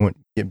car, when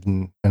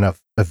given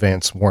enough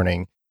advance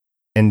warning,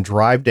 and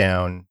drive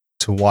down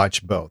to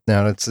watch both.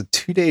 Now, it's a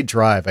 2-day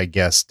drive, I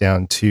guess,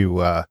 down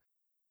to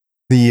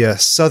the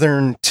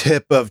southern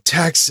tip of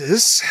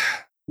Texas.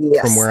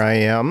 Yes. From where I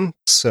am.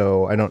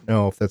 So I don't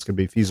know if that's going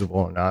to be feasible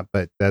or not,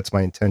 but that's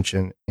my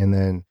intention. And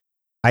then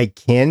I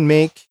can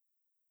make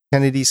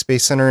Kennedy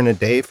Space Center in a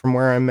day from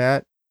where I'm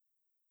at.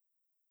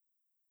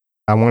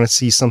 I want to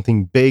see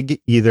something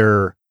big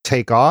either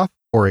take off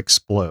or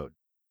explode.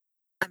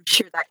 I'm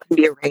sure that can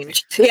be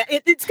arranged. Yeah,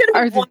 it's going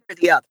to be one or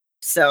the other.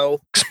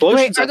 So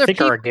explosions, Wait, I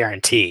think, are a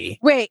guarantee.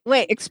 Wait,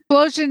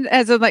 explosion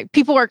as in like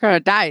people are going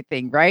to die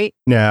thing, right?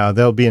 No,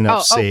 there'll be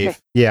enough safe. Okay.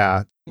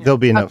 Yeah, there'll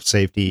be enough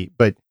safety.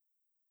 But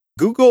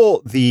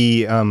Google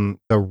the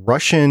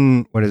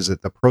Russian, what is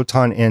it? The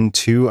Proton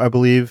N2, I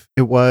believe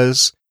it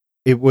was.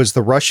 It was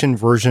the Russian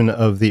version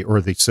of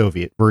the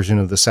Soviet version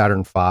of the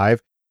Saturn V.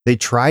 They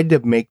tried to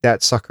make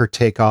that sucker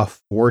take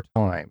off 4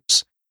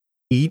 times.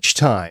 Each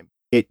time,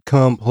 it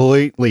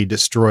completely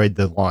destroyed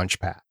the launch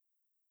pad.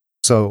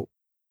 So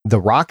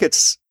the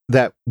rockets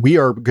that we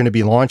are going to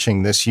be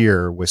launching this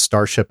year with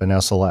Starship and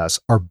SLS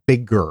are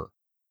bigger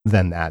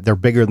than that. They're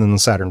bigger than the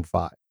Saturn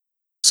V.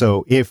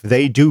 So if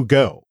they do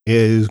go, it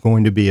is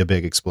going to be a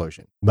big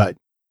explosion. But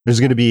there's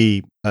going to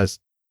be a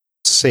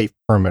safe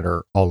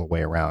perimeter all the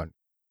way around,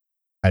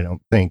 I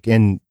don't think.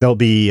 And there'll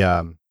be,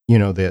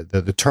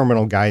 the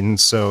terminal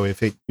guidance. So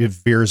if it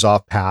veers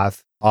off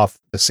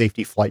the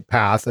safety flight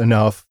path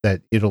enough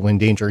that it'll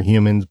endanger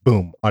humans,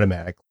 boom,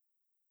 automatically.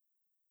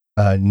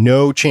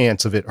 No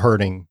chance of it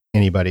hurting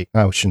anybody.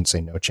 I shouldn't say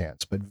no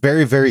chance, but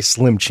very, very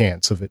slim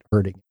chance of it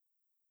hurting.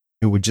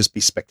 It would just be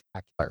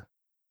spectacular.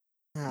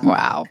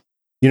 Wow.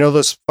 You know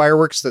those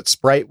fireworks that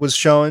Sprite was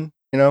showing?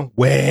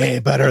 Way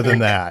better than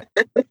that.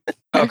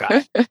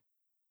 Okay.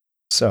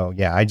 So,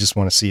 yeah, I just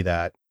want to see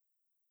that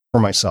for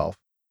myself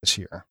this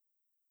year.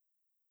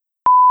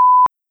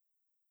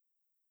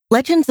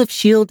 Legends of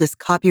S.H.I.E.L.D. is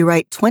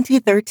copyright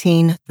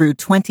 2013 through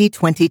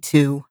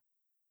 2022.